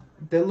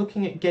they're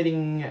looking at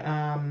getting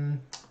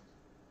 10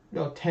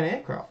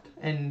 aircraft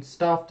and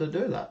staff to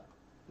do that.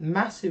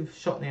 Massive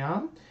shot in the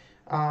arm.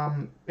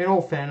 In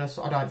all fairness,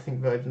 I don't think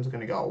Virgin's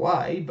going to go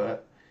away,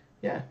 but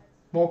yeah,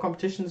 more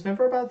competition is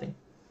never a bad thing.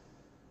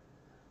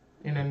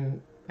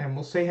 And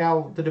we'll see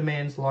how the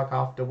demand's like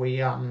after we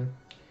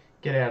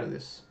get out of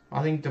this.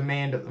 I think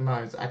demand at the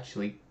moment is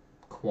actually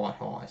quite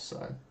high,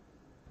 so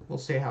we'll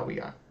see how we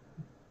go.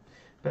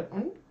 But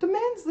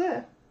demand's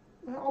there.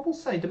 I will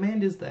say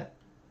demand is there.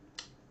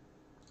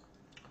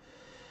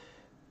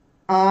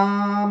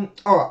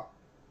 Alright.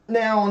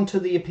 Now on to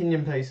the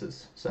opinion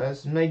pieces. So this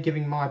is me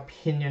giving my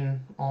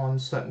opinion on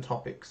certain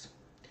topics.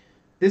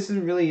 This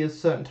isn't really a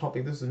certain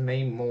topic. This is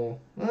me more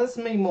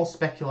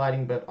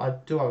speculating, but I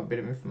do have a bit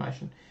of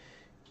information.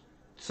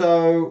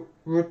 So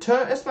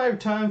estimated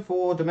return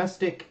for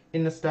domestic,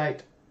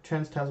 interstate,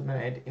 trans-Tasman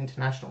and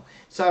international.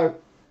 So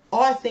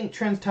I think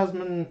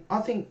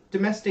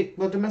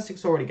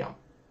domestic's already gone.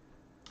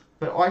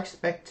 But I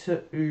expect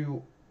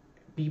to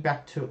be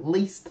back to at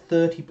least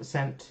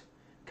 30%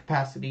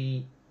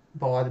 capacity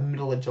by the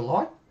middle of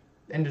July,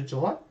 end of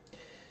July.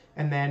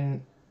 And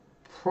then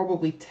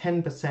probably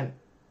 10%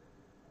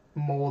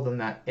 more than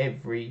that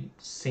every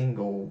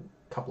single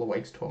couple of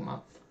weeks to a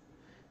month.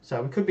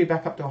 So we could be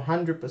back up to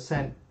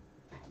 100%.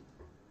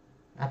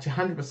 Actually,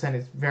 100%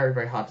 is very,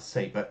 very hard to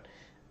see, but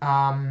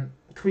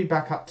could be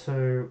back up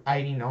to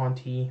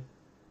 80-90%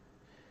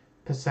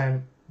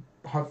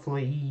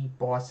 hopefully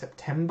by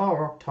September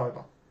or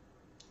October.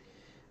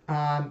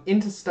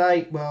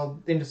 Interstate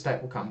will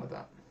come with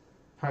that.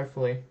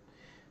 Hopefully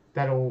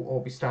that'll all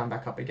be starting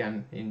back up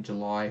again in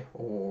July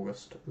or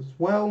August as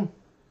well.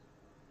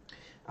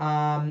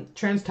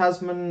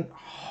 Trans-Tasman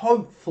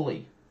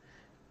hopefully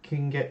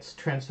can get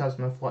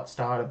Trans-Tasman flight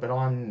started, but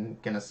I'm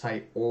going to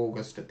say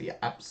August at the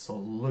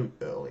absolute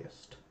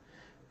earliest.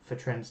 For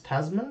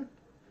Trans-Tasman,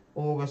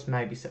 August,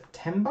 maybe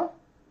September.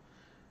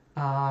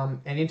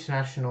 And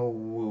international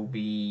will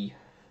be...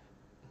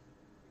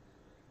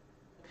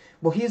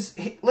 Well,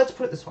 let's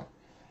put it this way.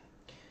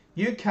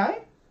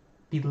 UK,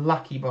 be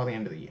lucky by the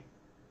end of the year.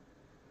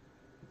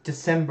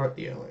 December at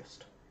the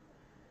earliest.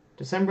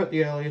 December at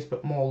the earliest,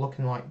 but more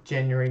looking like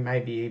January,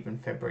 maybe even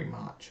February,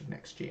 March of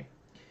next year.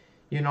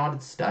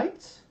 United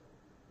States,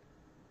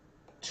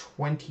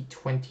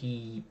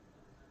 2020,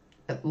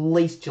 at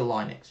least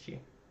July next year.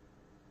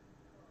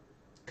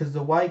 Because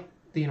the way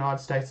the United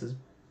States has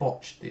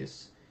botched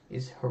this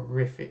is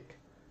horrific.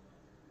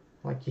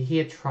 Like, you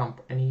hear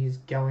Trump and he's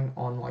going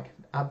on like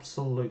an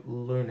absolute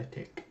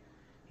lunatic.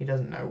 He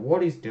doesn't know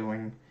what he's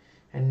doing.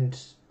 And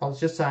I was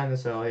just saying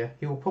this earlier,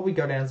 he will probably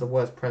go down as the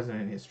worst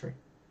president in history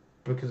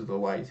because of the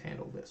way he's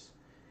handled this.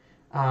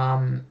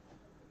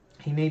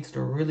 He needs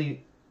to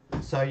really...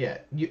 So yeah,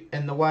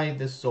 and the way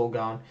this is all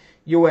going,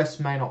 US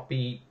may not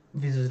be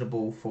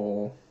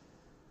visitable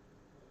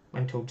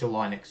until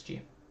July next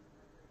year.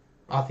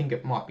 I think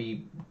it might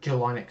be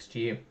July next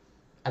year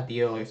at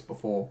the earliest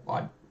before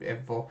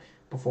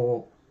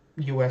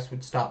US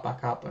would start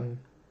back up and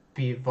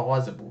be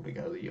advisable to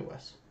go to the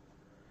US.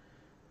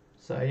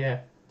 So yeah,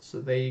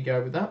 so there you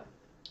go with that.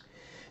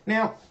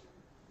 Now,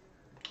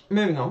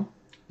 moving on,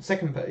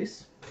 second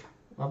piece.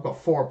 I've got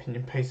 4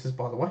 opinion pieces,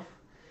 by the way.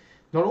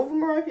 Not all of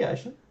them are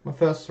aviation. My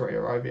first 3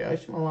 are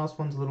aviation. My last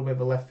one's a little bit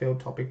of a left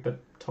field topic, but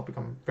a topic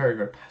I'm very,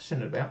 very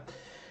passionate about.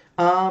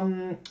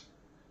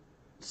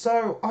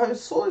 So I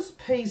saw this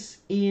piece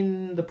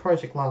in The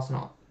Project last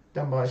night,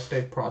 done by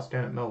Steve Price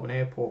down at Melbourne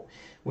Airport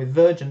with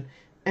Virgin,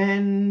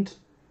 and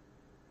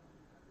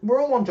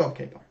we're all on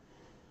JobKeeper.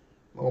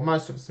 or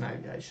most of us in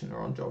aviation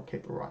are on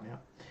JobKeeper right now.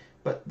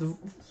 But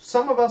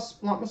some of us,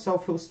 like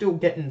myself, who are still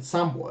getting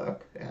some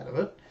work out of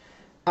it,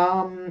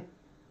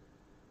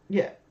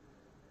 yeah.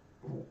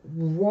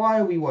 Why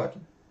are we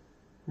working?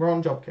 We're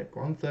on JobKeeper.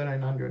 We're on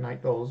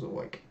 $1,308 a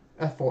week.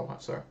 A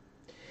fortnight, sorry.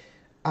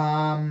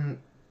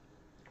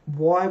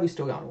 Why are we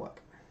still going to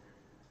work?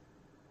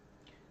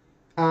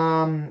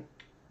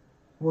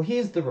 Well,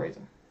 here's the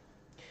reason.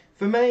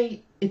 For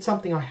me, it's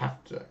something I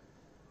have to do.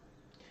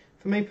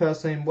 For me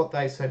personally, what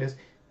they said is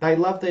they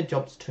love their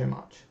jobs too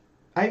much.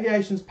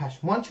 Aviation's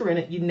passion. Once you're in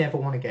it, you never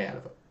want to get out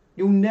of it.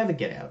 You'll never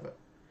get out of it.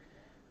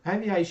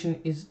 Aviation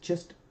is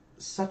just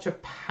such a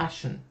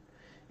passion.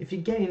 If you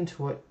get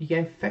into it, you get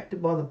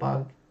infected by the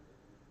bug,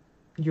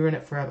 you're in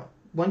it forever.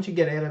 Once you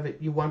get out of it,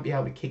 you won't be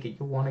able to kick it.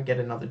 You'll want to get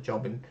another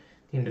job in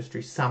the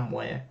industry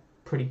somewhere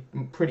pretty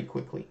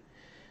quickly.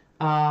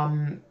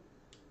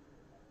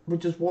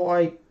 Which is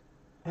why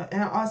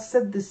I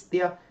said this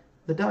the other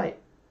day.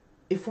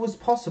 If it was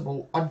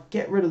possible, I'd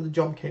get rid of the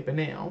JobKeeper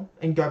now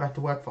and go back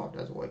to work 5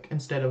 days a week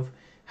instead of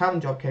having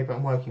JobKeeper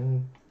and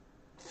working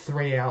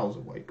 3 hours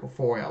a week or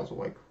 4 hours a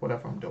week,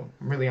 whatever I'm doing.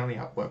 I'm really only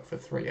at work for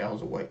 3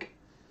 hours a week.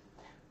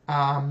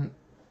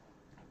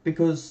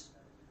 Because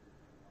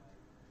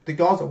the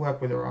guys I work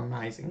with are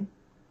amazing.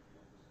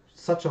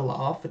 Such a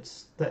laugh.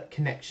 It's that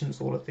connection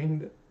sort of thing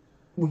that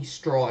we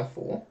strive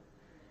for.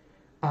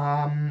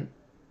 Yeah,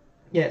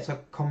 it's a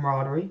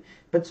camaraderie,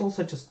 but it's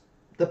also just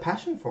the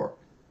passion for it.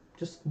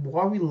 Just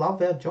why we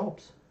love our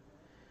jobs.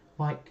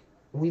 Like,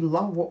 we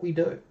love what we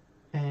do,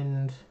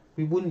 and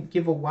we wouldn't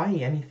give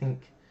away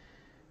anything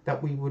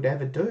that we would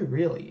ever do,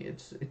 really.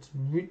 It's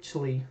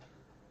richly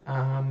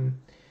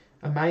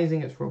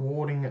amazing, it's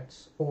rewarding,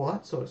 it's all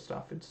that sort of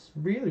stuff. It's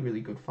really,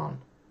 really good fun.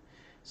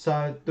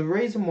 So the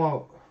reason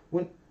why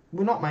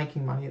we're not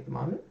making money at the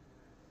moment,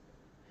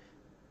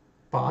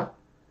 but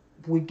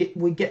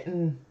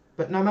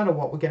but no matter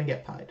what, we're going to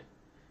get paid,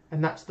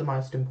 and that's the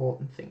most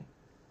important thing.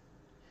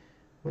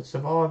 We're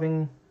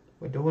surviving,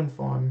 we're doing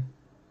fine.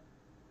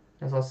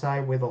 As I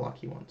say, we're the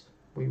lucky ones.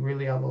 We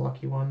really are the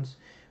lucky ones.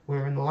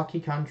 We're in the lucky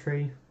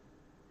country.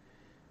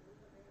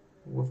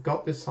 We've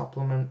got this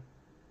supplement.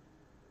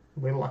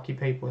 We're lucky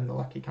people in the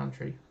lucky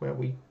country where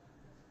we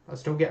are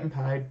still getting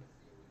paid.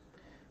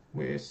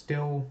 We're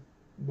still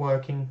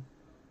working.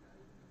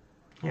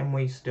 And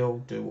we still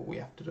do what we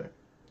have to do.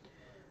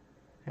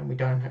 And we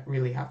don't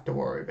really have to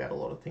worry about a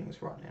lot of things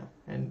right now.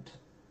 And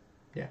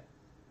yeah.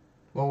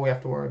 All we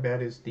have to worry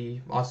about is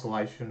the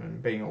isolation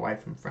and being away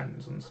from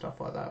friends and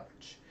stuff like that,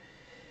 which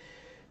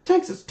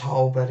takes its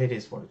toll, but it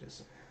is what it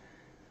is.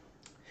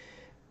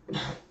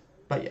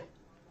 But yeah,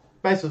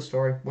 base of the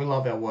story, we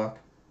love our work,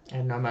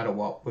 and no matter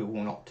what, we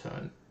will not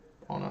turn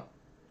on it.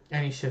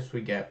 Any shifts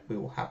we get, we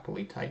will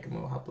happily take, and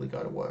we will happily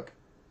go to work.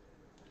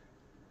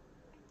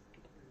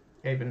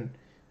 Even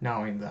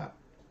knowing that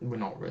we're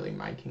not really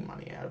making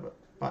money out of it,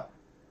 but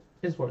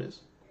it is what it is.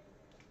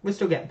 We're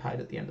still getting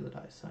paid at the end of the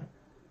day, so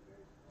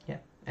yeah.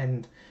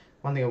 And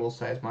one thing I will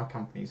say is my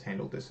company's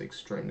handled this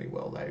extremely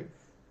well. They've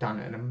done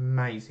an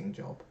amazing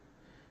job.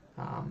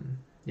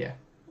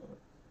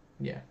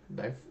 Yeah,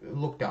 they've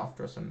looked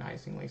after us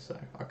amazingly, so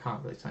I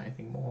can't really say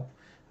anything more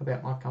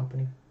about my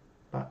company.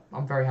 But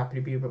I'm very happy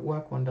to be at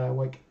work 1 day a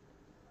week.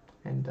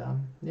 And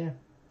yeah.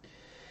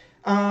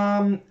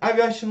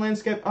 Aviation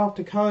landscape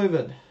after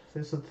COVID.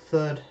 This is the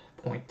third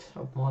point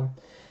of mine.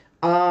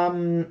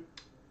 I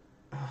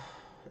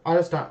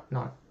just don't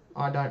know.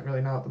 I don't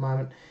really know at the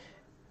moment.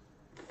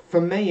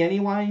 For me,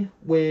 anyway,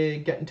 we're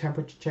getting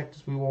temperature checked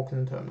as we walk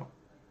in the terminal.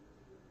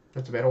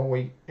 That's about all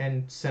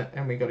and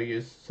we got to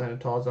use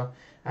sanitizer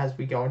as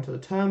we go into the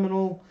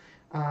terminal.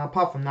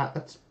 Apart from that,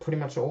 that's pretty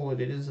much all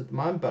it is at the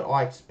moment. But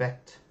I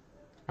expect,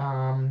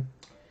 well,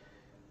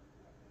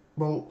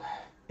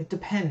 it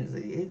depends.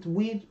 It's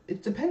weird.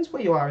 It depends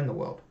where you are in the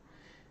world.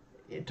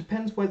 It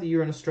depends whether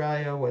you're in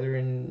Australia, whether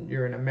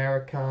you're in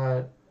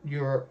America,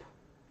 Europe.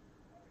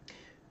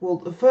 Well,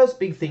 the first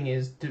big thing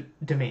is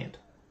demand.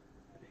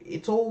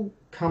 It all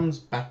comes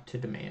back to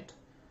demand.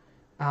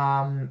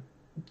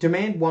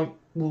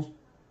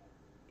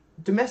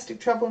 Domestic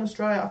travel in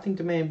Australia, I think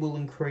demand will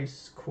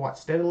increase quite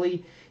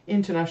steadily.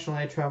 International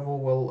air travel,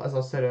 well, as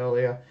I said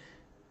earlier,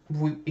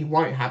 it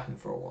won't happen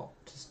for a while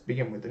to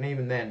begin with, and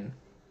even then,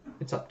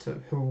 it's up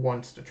to who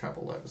wants to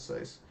travel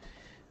overseas.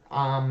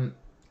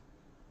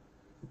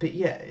 But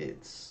yeah,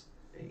 it's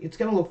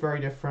going to look very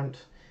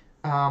different.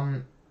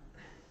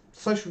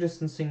 Social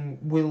distancing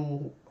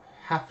will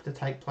have to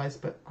take place,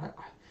 but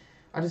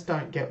I just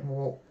don't get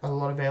what a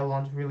lot of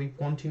airlines really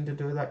wanting to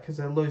do that, because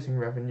they're losing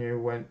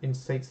revenue in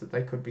seats that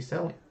they could be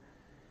selling.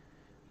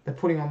 They're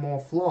putting on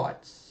more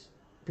flights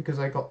because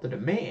they got the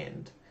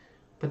demand,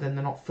 but then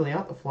they're not filling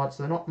out the flights,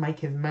 so they're not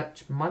making as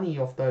much money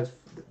off those.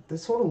 They're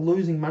sort of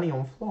losing money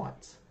on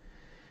flights.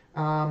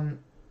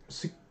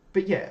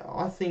 But yeah,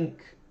 I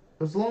think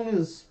as long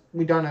as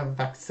we don't have a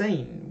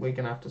vaccine, we're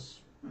going to have to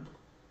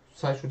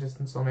social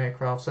distance on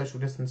aircraft,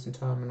 social distance in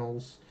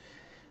terminals,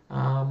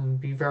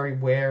 be very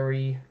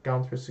wary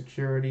going through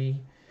security.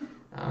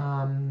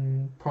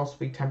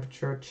 possibly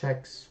temperature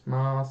checks,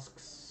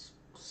 masks,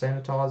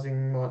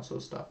 sanitizing, all that sort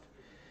of stuff.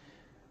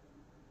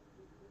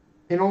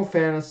 In all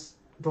fairness,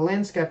 the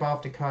landscape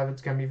after COVID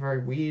is going to be very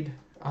weird.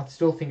 I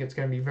still think it's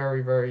going to be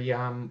very, very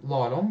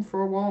light on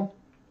for a while.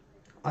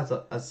 As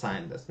I was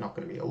saying, there's not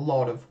going to be a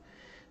lot of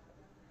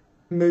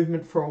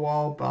movement for a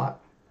while, but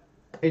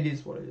it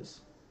is what it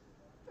is.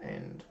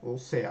 And we'll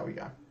see how we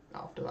go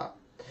after that.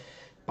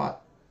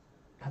 But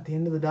at the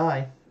end of the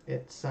day,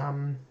 it's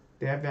the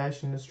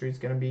aviation industry is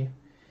going to be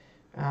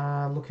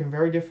looking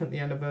very different at the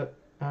end of it.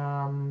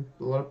 A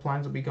lot of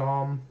planes will be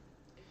gone.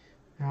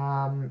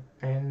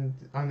 And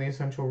only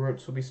essential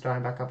routes will be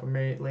starting back up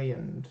immediately,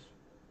 and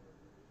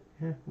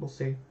yeah, we'll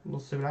see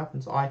what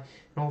happens. In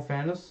all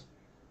fairness,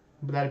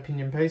 with that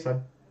opinion piece,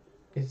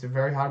 it's a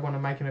very hard one to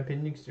make an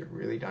opinion because you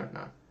really don't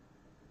know.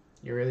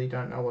 You really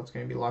don't know what's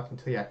going to be like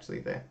until you're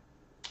actually there.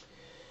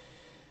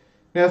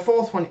 Now, the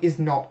fourth one is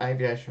not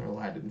aviation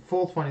related. The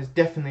fourth one is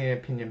definitely an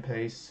opinion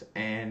piece,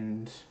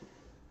 and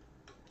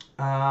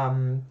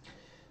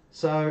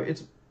so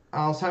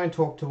I was having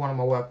talked to one of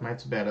my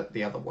workmates about it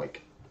the other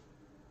week.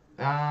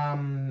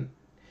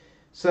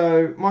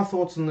 So my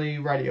thoughts on the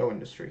radio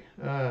industry.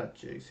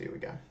 Geez, here we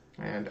go.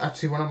 And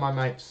actually, one of my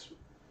mates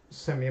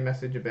sent me a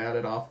message about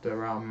it after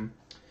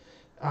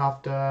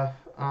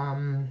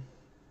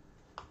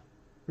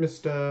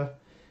Mr.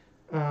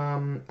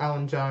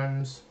 Alan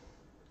Jones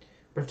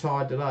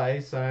retired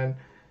today, saying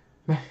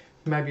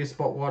maybe a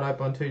spot wide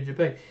open on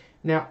 2GB.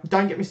 Now,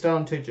 don't get me started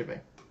on 2GB.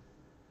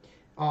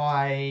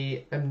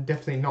 I am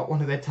definitely not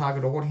one of their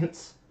target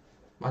audience.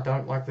 I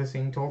don't like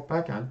listening to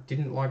talkback, and I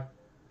didn't like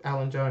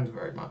Alan Jones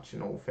very much,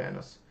 in all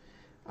fairness.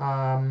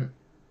 And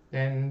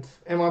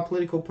am I a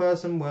political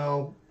person?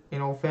 Well,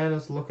 in all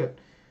fairness, I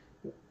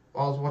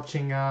was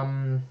watching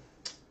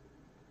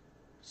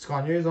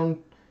Sky News on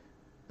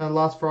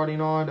last Friday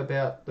night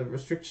about the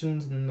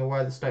restrictions and the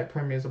way the state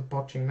premiers are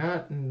botching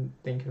that, and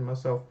thinking to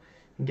myself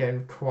and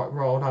getting quite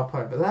rolled up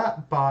over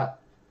that. But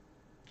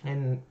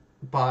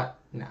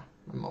nah,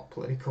 I'm not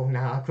political.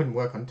 Nah, I couldn't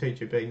work on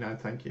 2GB. No,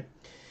 thank you.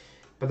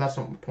 But that's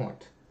not my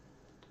point.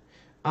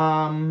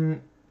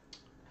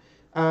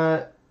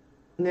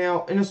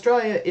 Now, in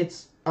Australia,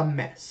 it's a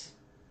mess.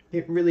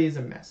 It really is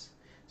a mess.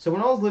 So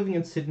when I was living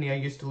in Sydney, I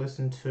used to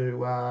listen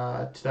to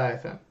Today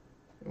FM.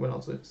 When I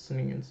was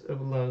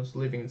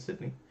living in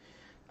Sydney.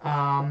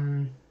 A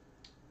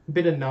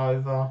bit of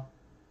Nova,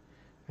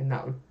 and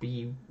that would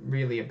be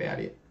really about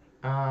it.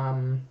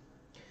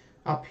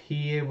 Up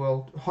here,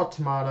 well, Hot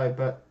Tomato,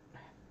 but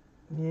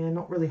yeah,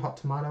 not really Hot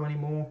Tomato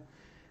anymore.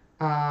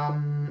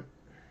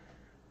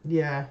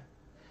 Yeah,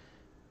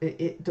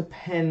 it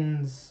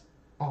depends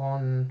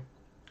on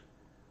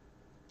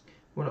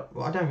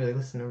I don't really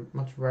listen to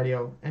much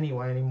radio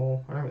anyway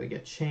anymore. I don't really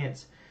get a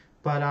chance,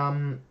 but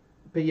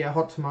yeah,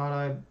 Hot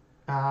Tomato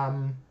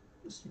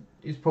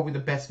is probably the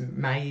best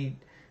made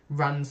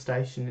run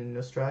station in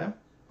Australia.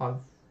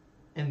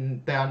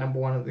 And they are number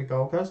one at the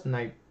Gold Coast, and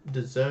they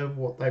deserve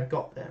what they've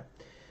got there.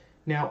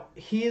 Now,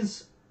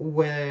 here's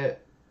where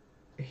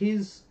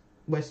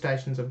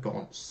stations have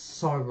gone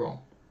so wrong.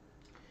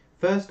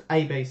 First,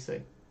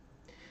 ABC.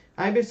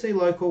 ABC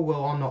Local,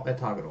 well, I'm not their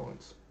target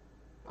audience.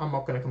 I'm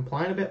not going to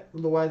complain about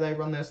the way they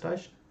run their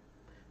station,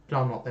 but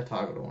I'm not their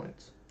target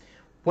audience.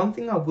 One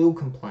thing I will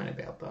complain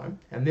about, though,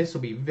 and this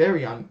will be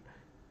very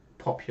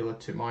unpopular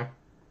to my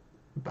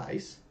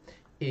base,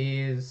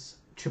 is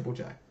Triple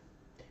J.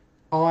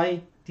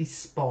 I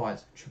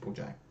despise Triple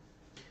J.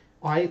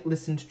 I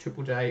listened to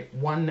Triple J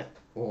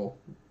or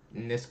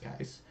in this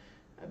case,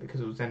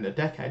 because it was end of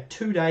the decade,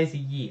 2 days a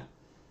year.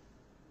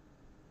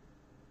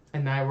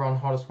 And they were on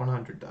Hottest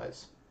 100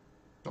 days.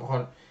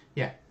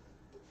 Yeah.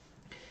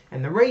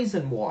 And the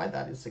reason why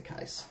that is the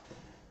case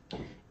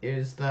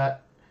is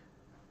that,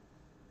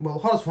 well,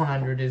 Hottest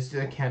 100 is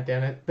the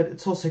countdown, but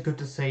it's also good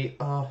to see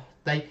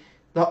there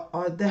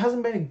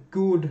hasn't been a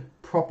good,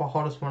 proper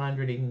Hottest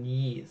 100 in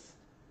years.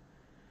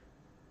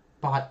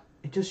 But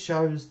it just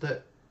shows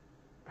that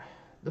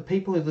the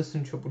people who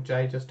listen to Triple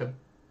J are just a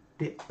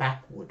bit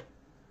backward.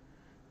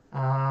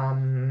 Yeah,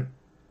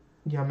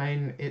 I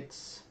mean,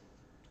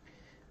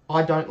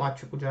 I don't like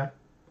Triple J.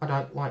 I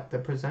don't like the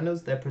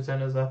presenters. Their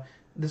presenters are...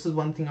 This is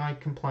one thing I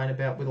complain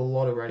about with a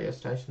lot of radio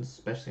stations,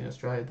 especially in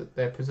Australia, that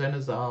their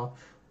presenters are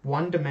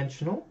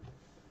one-dimensional.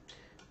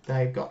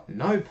 They've got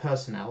no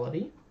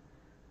personality.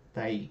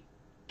 They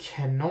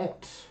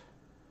cannot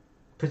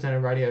present a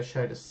radio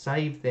show to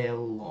save their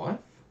life.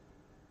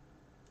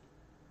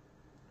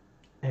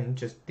 And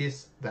just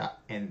this, that,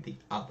 and the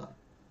other.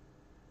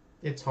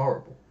 It's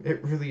horrible.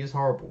 It really is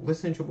horrible.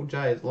 Listening to Triple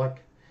J is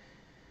like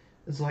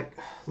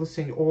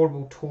listening to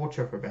audible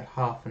torture for about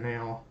half an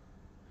hour.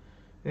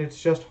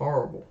 It's just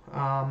horrible.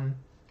 And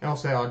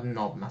also, I'm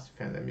not a massive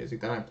fan of their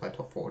music. They don't play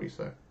top 40,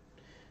 so...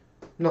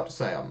 Not to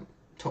say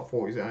top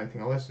 40 is the only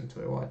thing I listen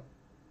to. I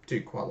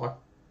do quite like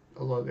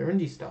a lot of their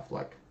indie stuff,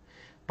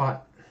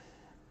 but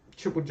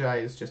Triple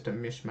J is just a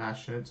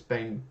mishmash, and it's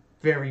been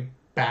very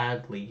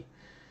badly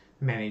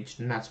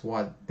managed, and that's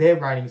why their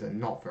ratings are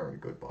not very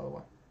good, by the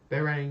way.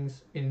 Their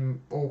ratings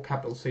in all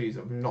capital cities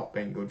have not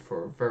been good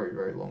for a very,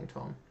 very long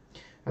time.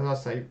 As I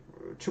say,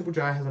 Triple J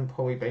hasn't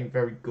probably been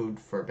very good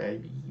for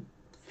maybe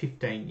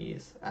 15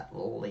 years at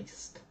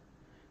least.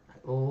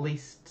 At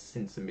least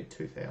since the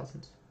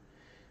mid-2000s.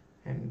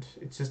 And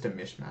it's just a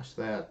mishmash.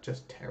 They're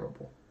just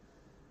terrible.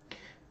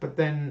 But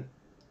then,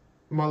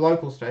 my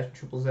local station,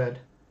 Triple Z,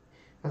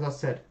 as I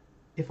said,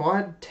 if I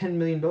had $10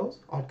 million,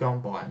 I'd go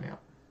and buy them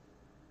out.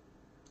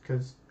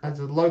 Because as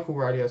a local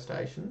radio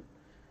station,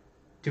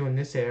 doing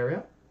this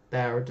area, they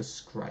are a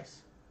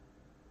disgrace.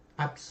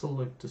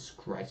 Absolute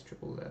disgrace,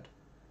 Triple Z.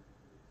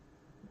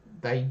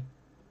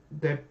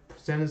 Their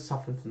presenters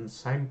suffer from the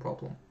same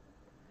problem.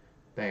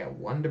 They are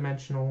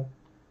one-dimensional,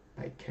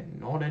 they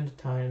cannot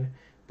entertain,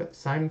 but at the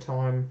same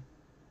time,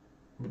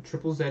 with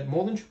Triple Z,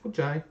 more than Triple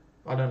J,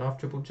 I don't know if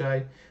Triple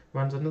J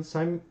runs under the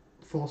same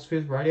philosophy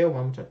as Radio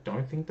 1, which I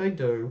don't think they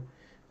do,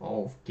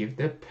 of give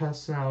the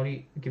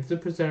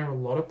presenter a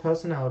lot of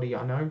personality.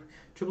 I know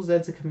Triple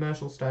Z's a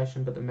commercial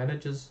station, but the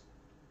managers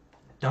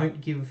don't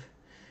give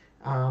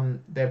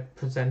their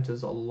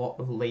presenters a lot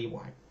of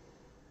leeway.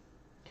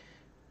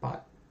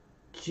 But,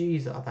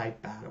 geez, are they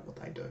bad at what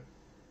they do.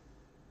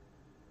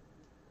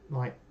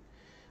 Like,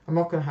 I'm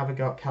not going to have a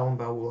go at Callum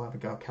Bell, we'll have a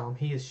go at Callum.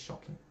 He is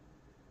shocking.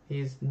 He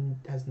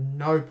has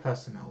no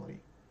personality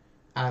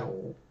at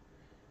all.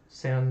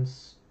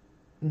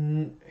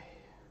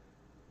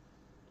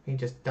 He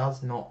just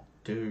does not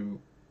do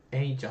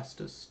any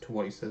justice to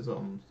what he says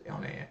on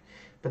air.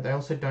 But they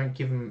also don't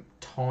give him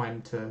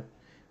time to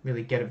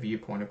really get a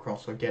viewpoint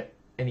across or get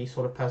any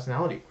sort of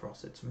personality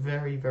across. It's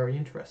very, very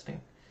interesting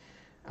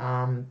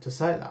to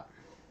say that.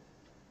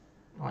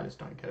 I just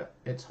don't get it.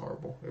 It's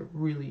horrible. It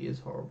really is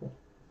horrible.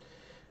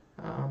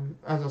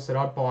 As I said,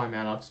 I'd buy him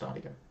out, I'd start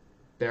again.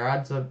 Their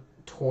ads are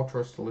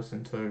torturous to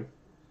listen to.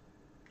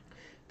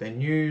 Their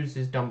news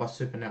is done by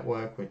Super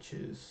Network, which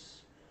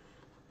is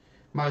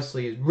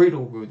mostly is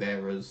riddled with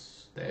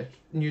errors. Their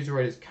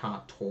newsreaders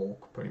can't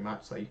talk, pretty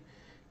much. They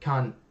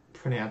can't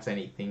pronounce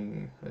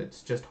anything.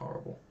 It's just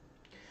horrible.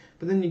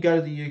 But then you go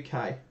to the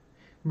UK.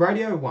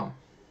 Radio 1.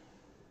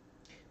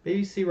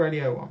 BBC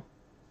Radio 1.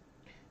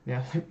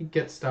 Now, let me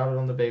get started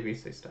on the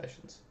BBC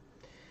stations.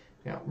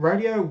 Now,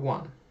 Radio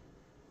 1,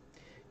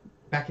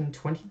 back in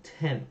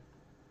 2010,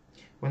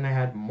 when they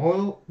had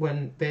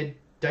when their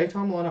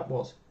daytime lineup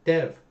was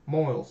Dev,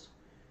 Moyles,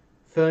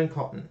 Fern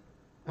Cotton,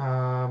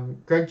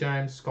 Greg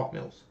James, Scott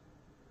Mills.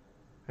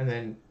 And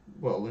then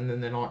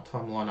the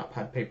nighttime lineup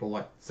had people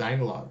like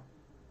Zane Lowe.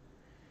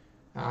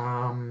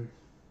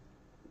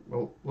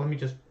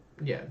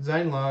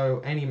 Zane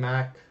Lowe, Annie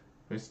Mac,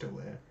 who's still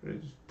there, who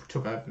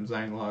took over from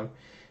Zane Lowe.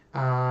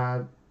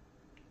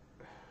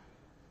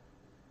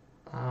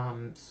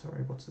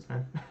 Sorry, what's his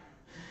name?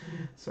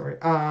 Sorry.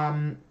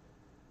 I'm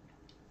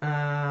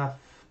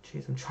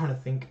trying to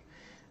think.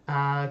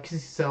 Kissy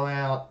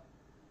Sellout.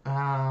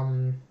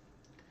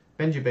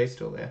 Benji B's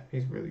still there.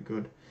 He's really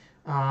good.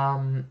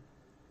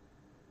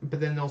 But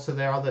then also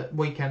their other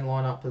weekend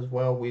lineup as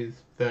well with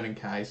Vernon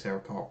Kay, Sarah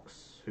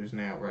Cox, who's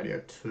now at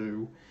Radio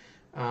 2,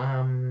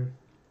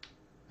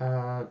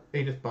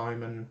 Edith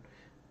Bowman,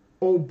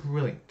 all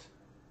brilliant.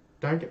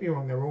 Don't get me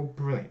wrong, they're all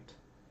brilliant.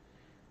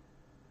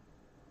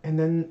 And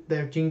then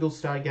their jingles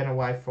started getting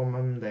away from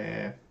them,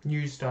 their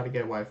news started to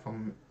get away from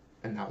them,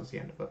 and that was the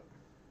end of it.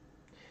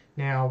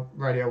 Now,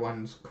 Radio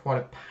 1's quite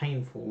a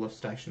painful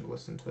station to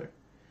listen to.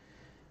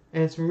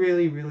 And it's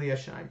really, really a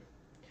shame.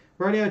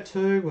 Radio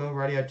 2, well,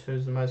 Radio 2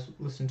 is the most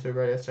listened to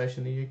radio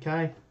station in the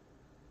UK.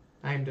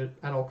 Aimed at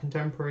adult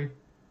contemporary.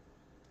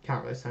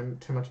 Can't really say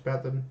too much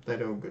about them. They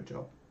do a good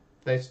job.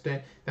 They've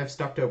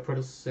stuck to a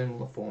pretty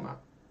similar format.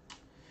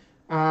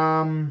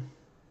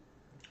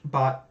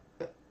 But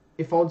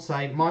if I'd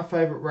say my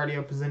favourite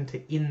radio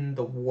presenter in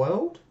the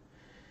world,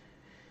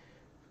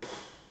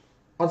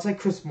 I'd say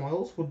Chris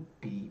Moyles would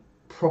be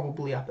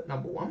probably up at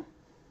number 1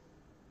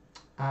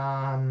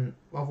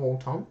 of all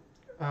time.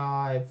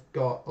 I've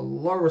got a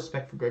lot of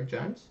respect for Greg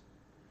James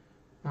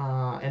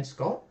and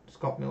Scott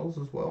Mills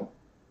as well.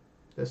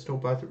 They're still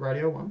both at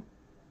Radio 1.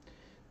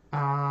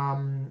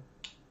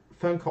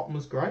 Fern Cotton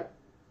was great.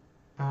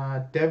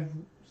 Dev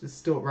is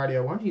still at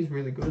Radio 1. He's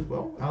really good as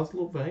well. Alice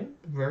Levine,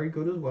 very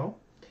good as well.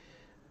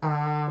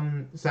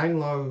 Zane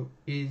Lowe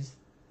is,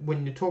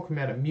 when you're talking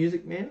about a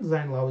music man,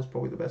 Zane Lowe is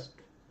probably the best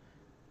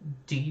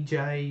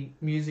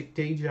music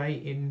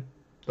DJ in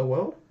the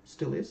world.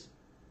 Still is.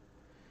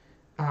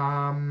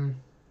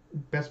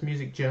 Best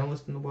music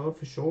journalist in the world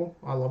for sure.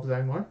 I love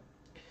Zane Lowe.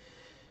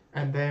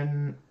 And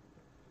then,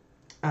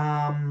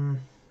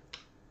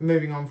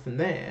 moving on from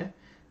there,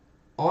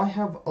 I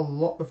have a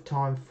lot of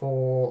time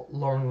for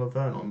Lauren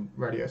Laverne on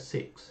Radio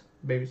 6,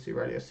 BBC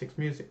Radio 6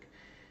 Music.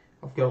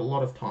 I've got a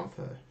lot of time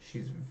for her.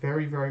 She's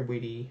very, very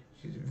witty.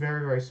 She's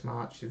very, very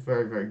smart. She's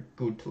very, very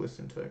good to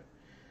listen to.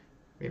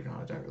 Even though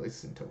I don't really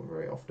listen to her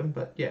very often,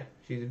 but yeah,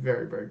 she's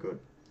very, very good.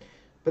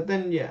 But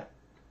then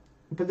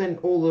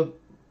all the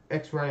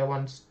ex-Radio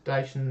 1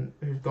 station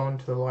who's gone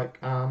to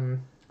like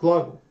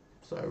global,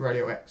 so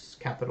Radio X,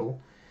 Capital,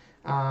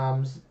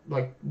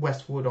 like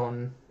Westwood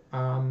on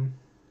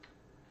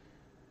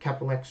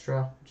Capital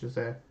Extra, which is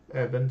their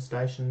urban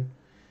station,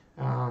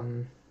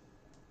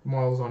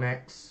 Miles on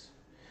X,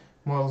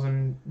 Miles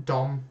and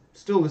Dom.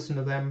 Still listen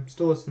to them,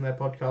 still listen to their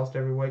podcast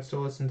every week, still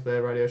listen to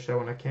their radio show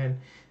when I can.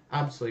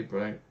 Absolutely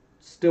brilliant.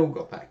 Still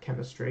got that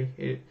chemistry.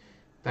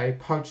 They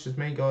poached as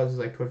many guys as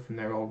they could from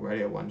their old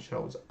Radio 1 show.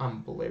 It was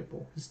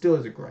unbelievable. It still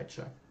is a great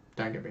show.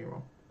 Don't get me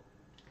wrong.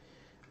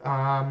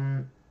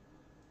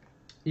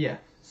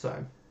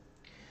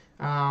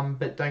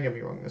 But don't get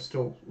me wrong, there's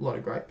still a lot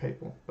of great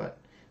people. But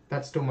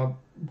that's still my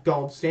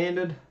gold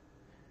standard.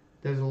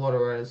 There's a lot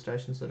of radio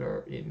stations that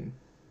are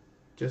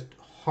just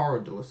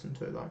horrid to listen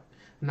to, though.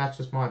 And that's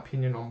just my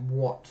opinion on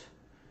what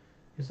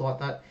is like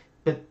that.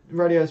 But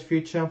radio's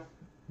future,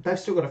 they've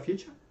still got a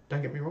future.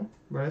 Don't get me wrong.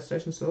 Radio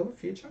stations still have a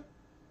future.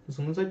 As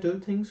long as they do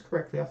things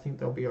correctly, I think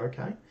they'll be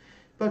okay.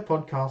 But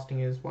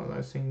podcasting is one of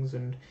those things,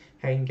 and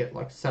how you can get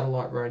like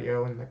satellite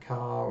radio in the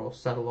car, or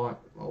satellite,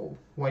 or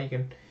where you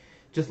can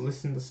just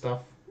listen to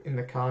stuff in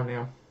the car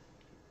now.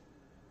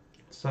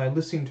 So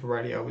listening to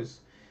radio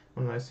is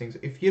one of those things.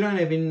 If you don't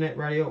have internet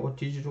radio or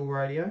digital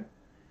radio,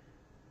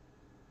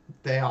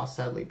 they are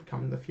sadly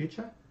becoming the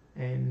future,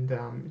 and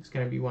it's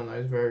going to be one of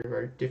those very,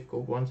 very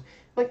difficult ones.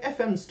 Like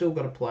FM's still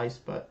got a place,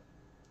 but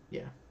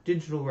yeah,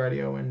 digital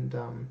radio and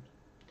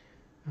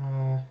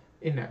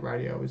internet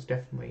radio is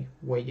definitely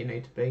where you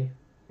need to be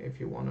if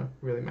you want to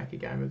really make a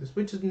game of this,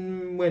 which is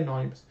where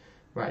 90%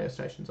 radio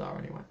stations are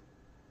anyway.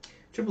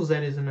 Triple Z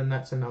isn't, and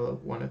that's another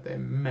one of their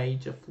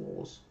major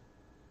flaws.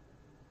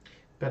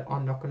 But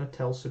I'm not going to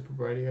tell Super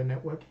Radio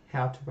Network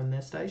how to run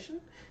their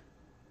station.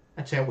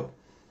 Actually,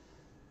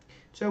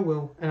 I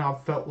will. And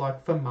I've felt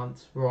like for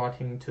months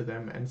writing to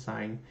them and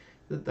saying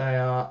that they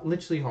are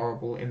literally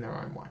horrible in their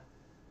own way.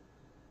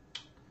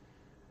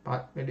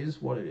 But it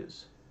is what it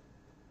is.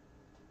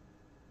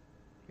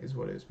 It is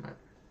what it is, mate.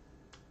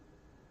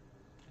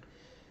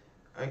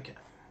 Okay.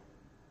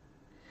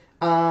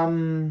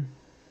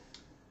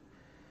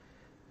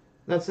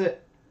 That's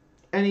it.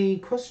 Any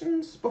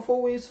questions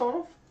before we sign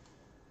off?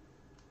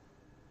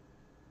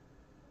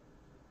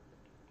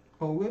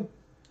 All good.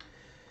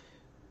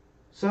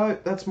 So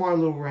that's my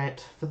little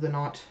rant for the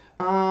night.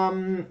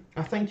 I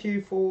thank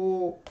you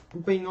for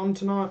being on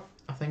tonight.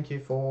 I thank you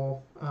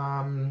for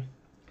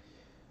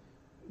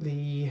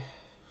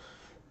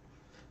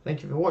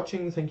thank you for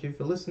watching. Thank you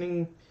for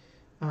listening.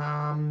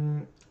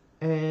 And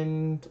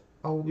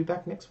I will be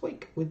back next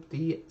week with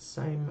the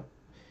same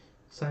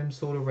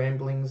sort of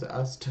ramblings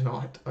as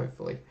tonight,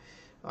 hopefully.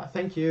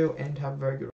 Thank you, and have a very good